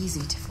not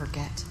easy to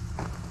forget.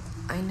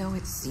 I know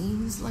it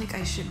seems like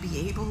I should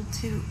be able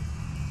to.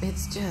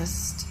 It's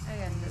just...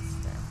 I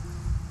understand.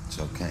 It's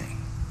okay.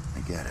 I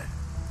get it.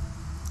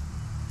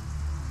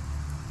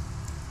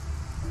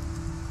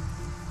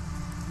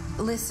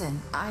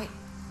 Listen, I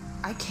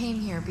came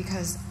here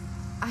because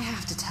I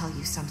have to tell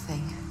you something.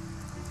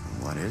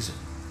 What is it?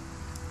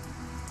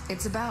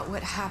 It's about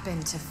what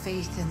happened to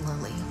Faith and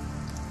Lily.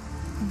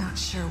 I'm not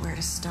sure where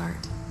to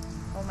start.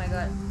 Oh my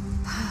god.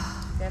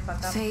 They're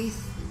fucked up.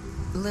 Faith,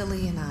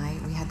 Lily, and I,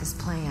 we had this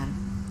plan.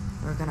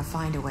 We were gonna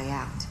find a way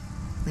out.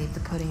 Leave the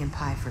pudding and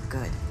pie for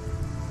good.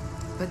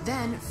 But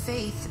then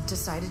Faith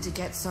decided to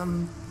get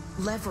some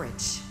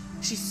leverage.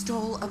 She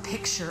stole a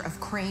picture of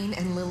Crane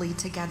and Lily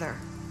together.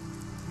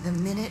 The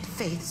minute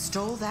Faith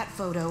stole that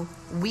photo,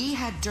 we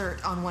had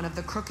dirt on one of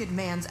the Crooked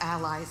Man's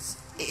allies.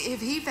 If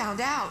he found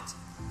out,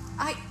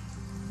 I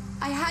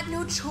had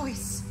no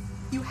choice.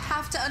 You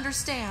have to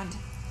understand.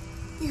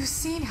 You've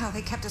seen how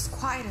they kept us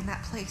quiet in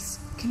that place.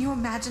 Can you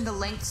imagine the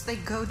lengths they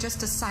go just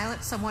to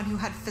silence someone who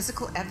had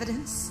physical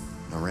evidence?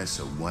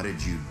 Marissa, what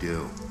did you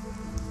do?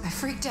 I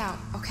freaked out,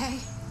 okay?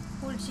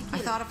 Who did she kill? I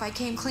thought if I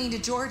came clean to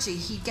Georgie,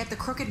 he'd get the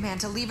Crooked Man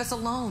to leave us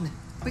alone.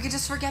 We could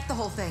just forget the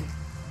whole thing.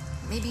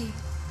 Maybe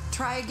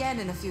try again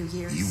in a few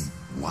years. You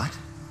what?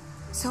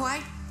 So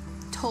I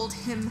told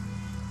him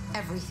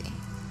everything.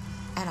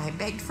 And I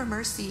begged for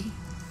mercy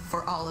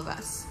for all of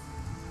us.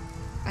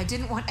 I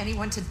didn't want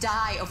anyone to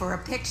die over a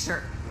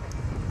picture.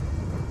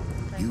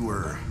 You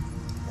were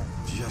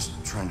just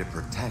trying to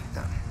protect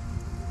them.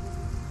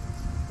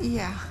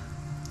 Yeah.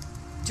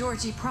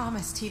 Georgie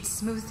promised he'd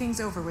smooth things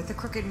over with the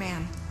Crooked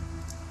Man.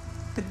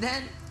 But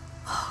then...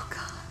 Oh,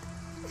 God.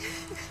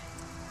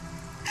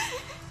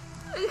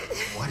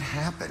 What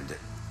happened?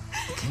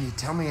 Can you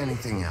tell me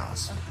anything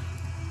else?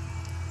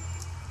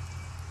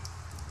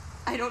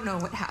 I don't know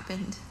what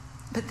happened.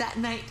 But that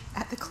night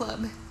at the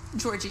club,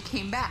 Georgie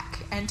came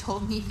back and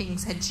told me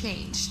things had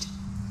changed.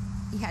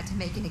 He had to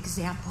make an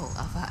example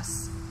of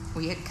us.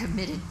 We had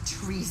committed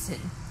treason.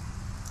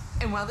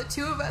 And while the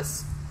two of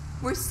us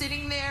were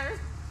sitting there,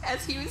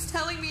 as he was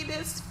telling me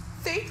this,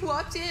 Faith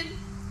walked in,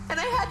 and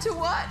I had to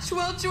watch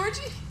while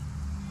Georgie...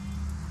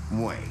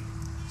 Wait,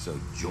 so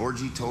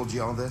Georgie told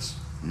you all this?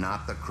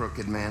 Not the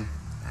Crooked Man?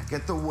 Back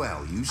at the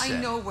well, you said...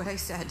 I know what I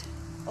said.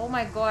 Oh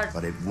my god.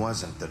 But it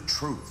wasn't the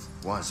truth,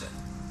 was it?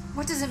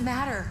 What does it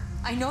matter?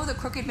 I know the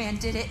Crooked Man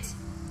did it.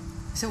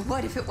 So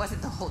what if it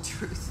wasn't the whole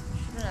truth?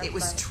 It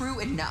was true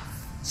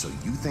enough. So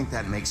you think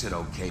that makes it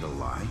okay to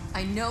lie?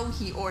 I know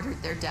he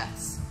ordered their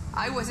deaths.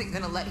 I wasn't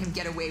gonna let him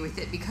get away with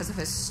it because of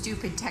a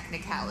stupid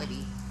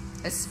technicality.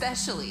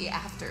 Especially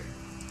after...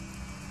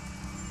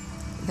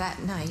 That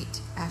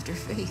night, after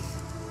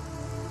Faith,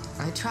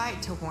 I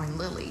tried to warn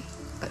Lily,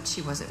 but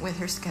she wasn't with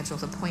her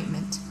scheduled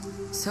appointment.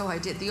 So I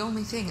did the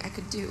only thing I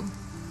could do.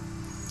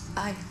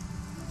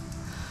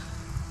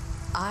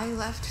 I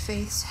left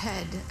Faith's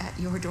head at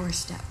your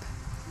doorstep.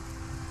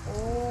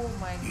 Oh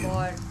my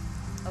god.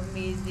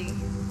 Amazing.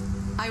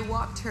 I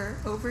walked her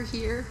over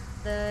here,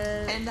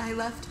 and I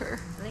left her.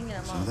 Ring in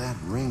her So mouth. that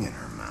ring in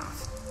her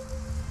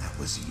mouth, that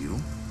was you?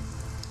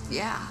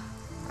 Yeah,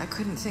 I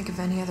couldn't think of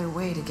any other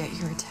way to get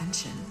your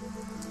attention.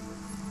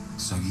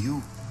 So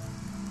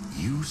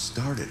you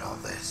started all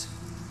this?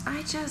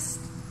 I just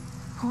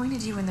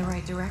pointed you in the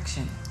right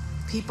direction.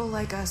 People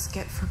like us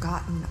get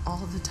forgotten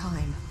all the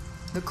time.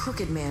 The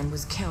Crooked Man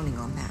was counting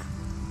on that.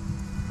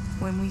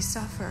 When we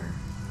suffer,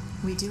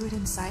 We do it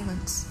in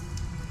silence,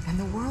 and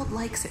the world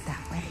likes it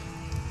that way.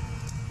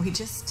 We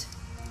just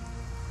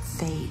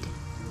fade,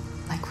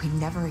 like we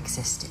never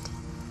existed.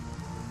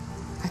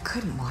 I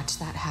couldn't watch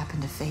that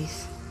happen to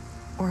Faith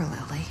or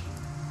Lily.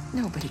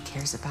 Nobody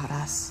cares about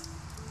us.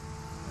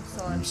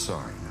 I'm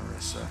sorry,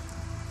 Narissa.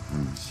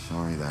 I'm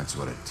sorry that's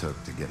what it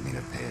took to get me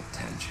to pay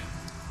attention.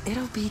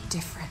 It'll be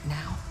different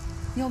now.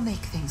 You'll make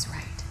things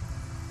right.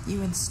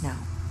 You and Snow.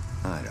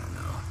 I don't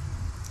know.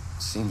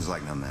 Seems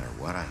like no matter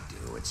what I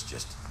do, it's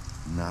just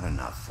not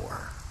enough for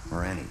her,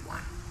 or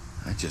anyone.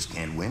 I just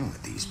can't win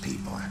with these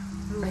people.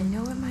 I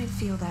know it might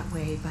feel that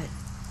way, but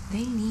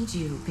they need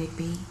you,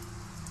 Bigby.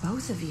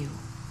 Both of you.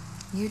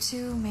 You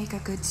two make a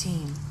good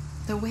team.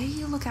 The way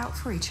you look out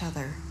for each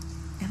other,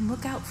 and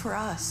look out for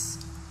us.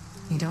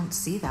 You don't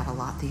see that a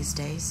lot these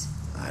days.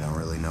 I don't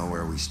really know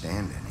where we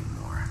stand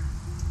anymore.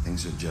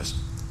 Things are just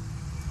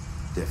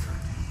different.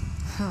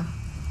 Huh.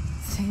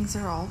 Things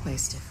are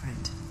always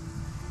different.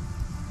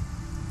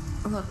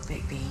 Look,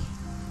 Bigby.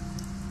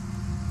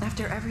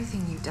 After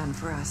everything you've done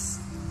for us,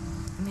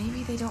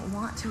 maybe they don't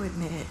want to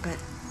admit it, but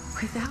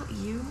without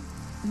you,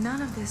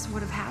 none of this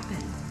would have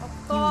happened. Of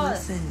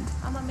course. You listened.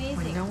 I'm amazing.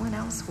 When no one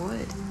else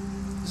would.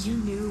 You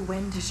knew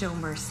when to show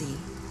mercy,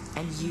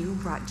 and you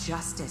brought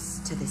justice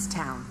to this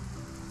town.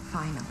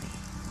 Finally.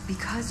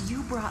 Because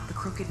you brought the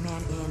Crooked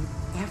Man in,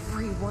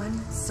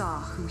 everyone saw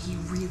who he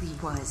really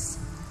was.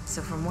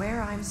 So from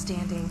where I'm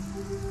standing,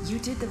 you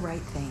did the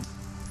right thing.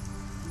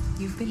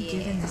 You've been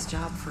given this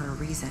job for a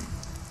reason.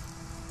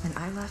 And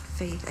I left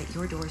Faith at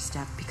your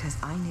doorstep because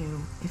I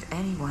knew if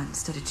anyone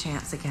stood a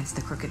chance against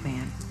the Crooked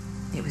Man,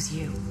 it was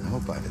you. I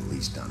hope I've at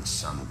least done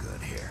some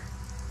good here.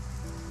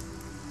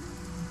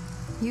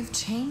 You've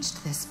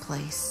changed this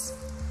place.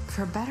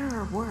 For better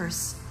or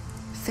worse,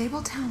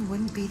 Fabletown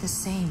wouldn't be the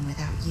same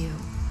without you.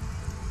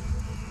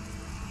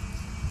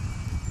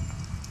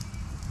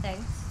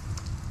 Thanks.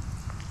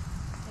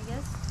 I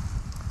guess.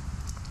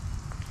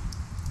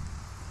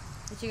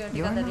 But you're gonna take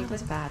You're out the not ribbon?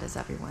 as bad as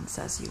everyone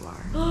says you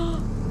are.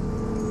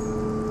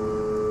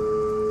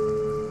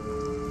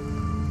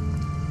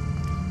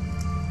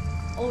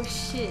 Oh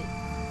shit.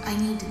 I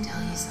need to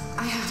tell you something.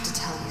 I have to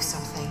tell you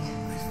something.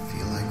 I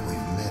feel like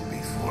we've met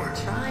before. You're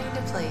trying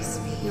to place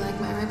me. You like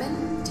my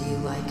ribbon? Do you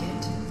like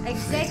it?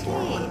 Exactly.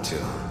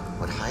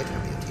 Would hide her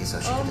beauty so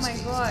she Oh could my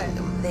escape god. his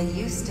kingdom. They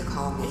used to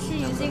call me Is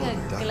he the using a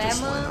little girl.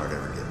 glamour?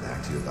 ever get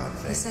back to you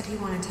about He said he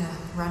wanted to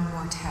run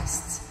more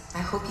tests. I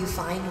hope you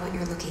find what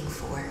you're looking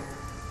for.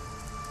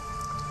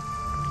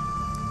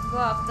 Go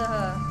after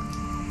her.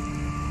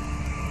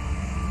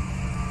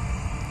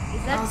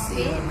 Is that I'll see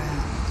you Faith?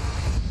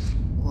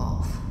 around,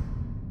 Wolf.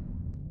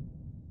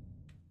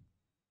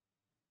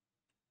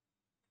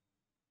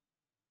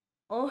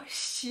 Oh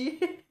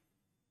shit.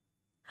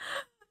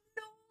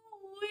 No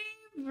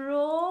way,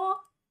 bro.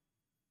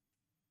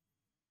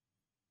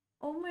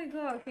 Oh my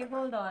god. Okay,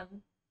 hold on.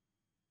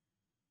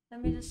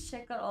 Let me just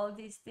check out all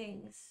these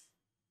things.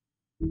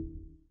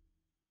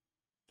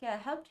 Okay, I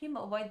helped him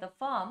avoid the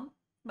farm,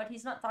 but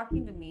he's not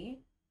talking to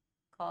me.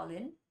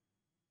 Colin.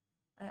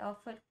 I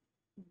offered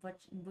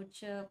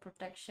Butcher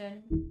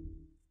protection.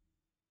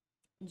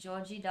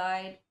 Georgie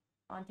died.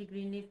 Auntie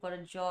Greenleaf got a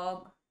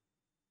job.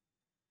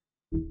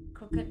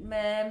 Crooked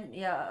Man,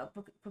 yeah,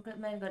 Crooked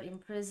Man got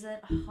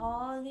imprisoned.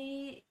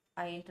 Holly,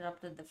 I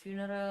interrupted the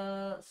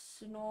funeral.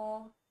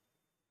 Snow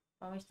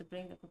promised to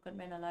bring the Crooked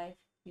Man alive.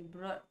 You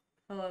brought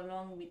her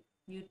along with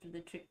you to the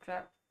trick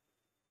trap.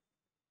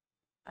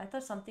 I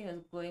thought something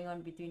was going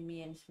on between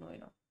me and Snow, you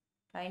know.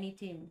 Tiny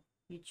Tim,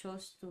 you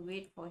chose to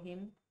wait for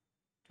him.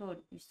 Toad,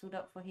 you stood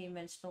up for him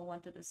and Snow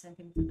wanted to send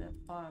him to the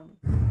farm.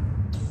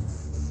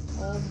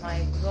 Oh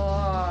my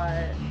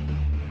god.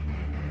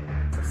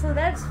 So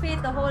that's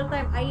Faith the whole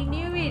time. I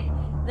knew it.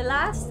 The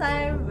last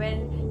time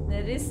when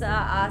Narissa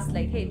asked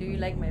like, hey, do you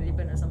like my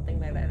ribbon or something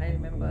like that, I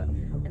remember.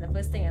 And the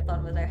first thing I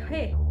thought was like,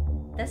 hey,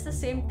 that's the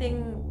same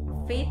thing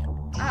Faith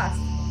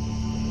asked.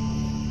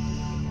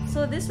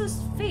 So this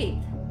was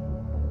Faith.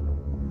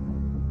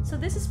 So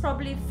this is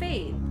probably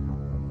Faith.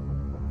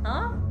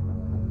 Huh?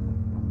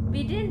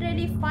 We didn't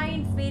really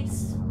find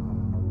Faith's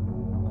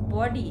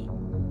body.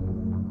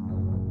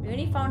 We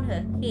only found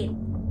her head.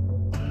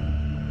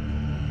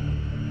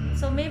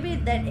 So maybe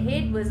that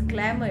head was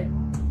glamored.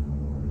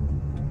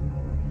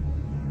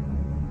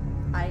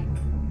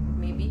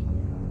 Maybe.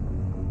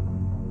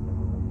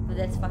 But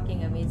that's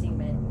fucking amazing,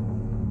 man.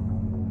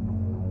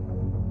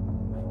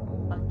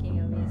 Fucking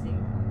amazing.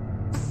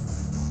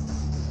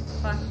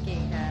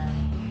 Fucking hell.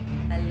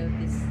 I love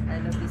this. I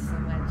love this so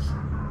much.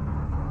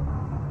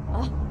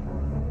 Oh.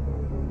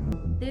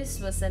 This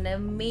was an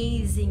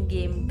amazing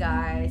game,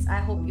 guys. I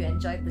hope you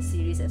enjoyed the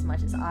series as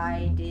much as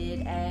I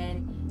did.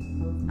 And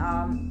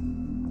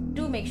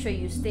do make sure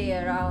you stay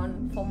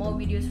around for more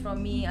videos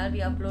from me. I'll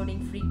be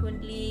uploading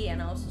frequently and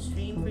I also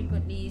stream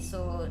frequently,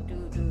 so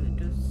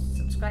do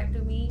subscribe to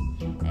me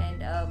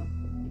and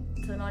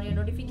turn on your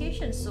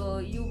notifications so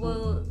you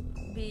will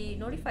be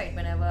notified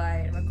whenever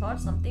I record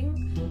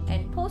something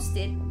and post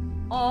it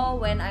or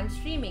when I'm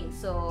streaming.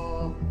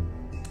 So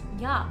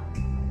yeah,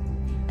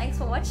 thanks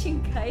for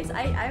watching, guys.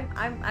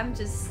 I'm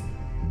just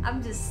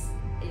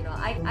you know,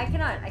 I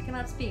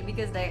cannot speak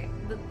because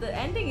the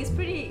ending is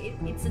pretty.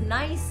 It's a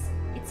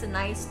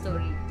nice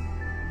story.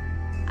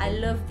 I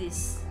love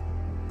this.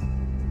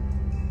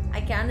 I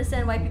can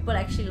understand why people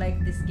actually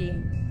like this game.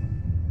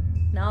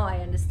 Now I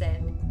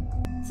understand.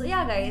 So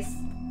yeah, guys.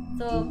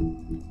 So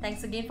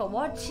thanks again for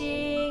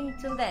watching.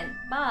 Till then,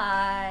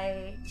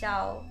 bye.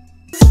 Ciao.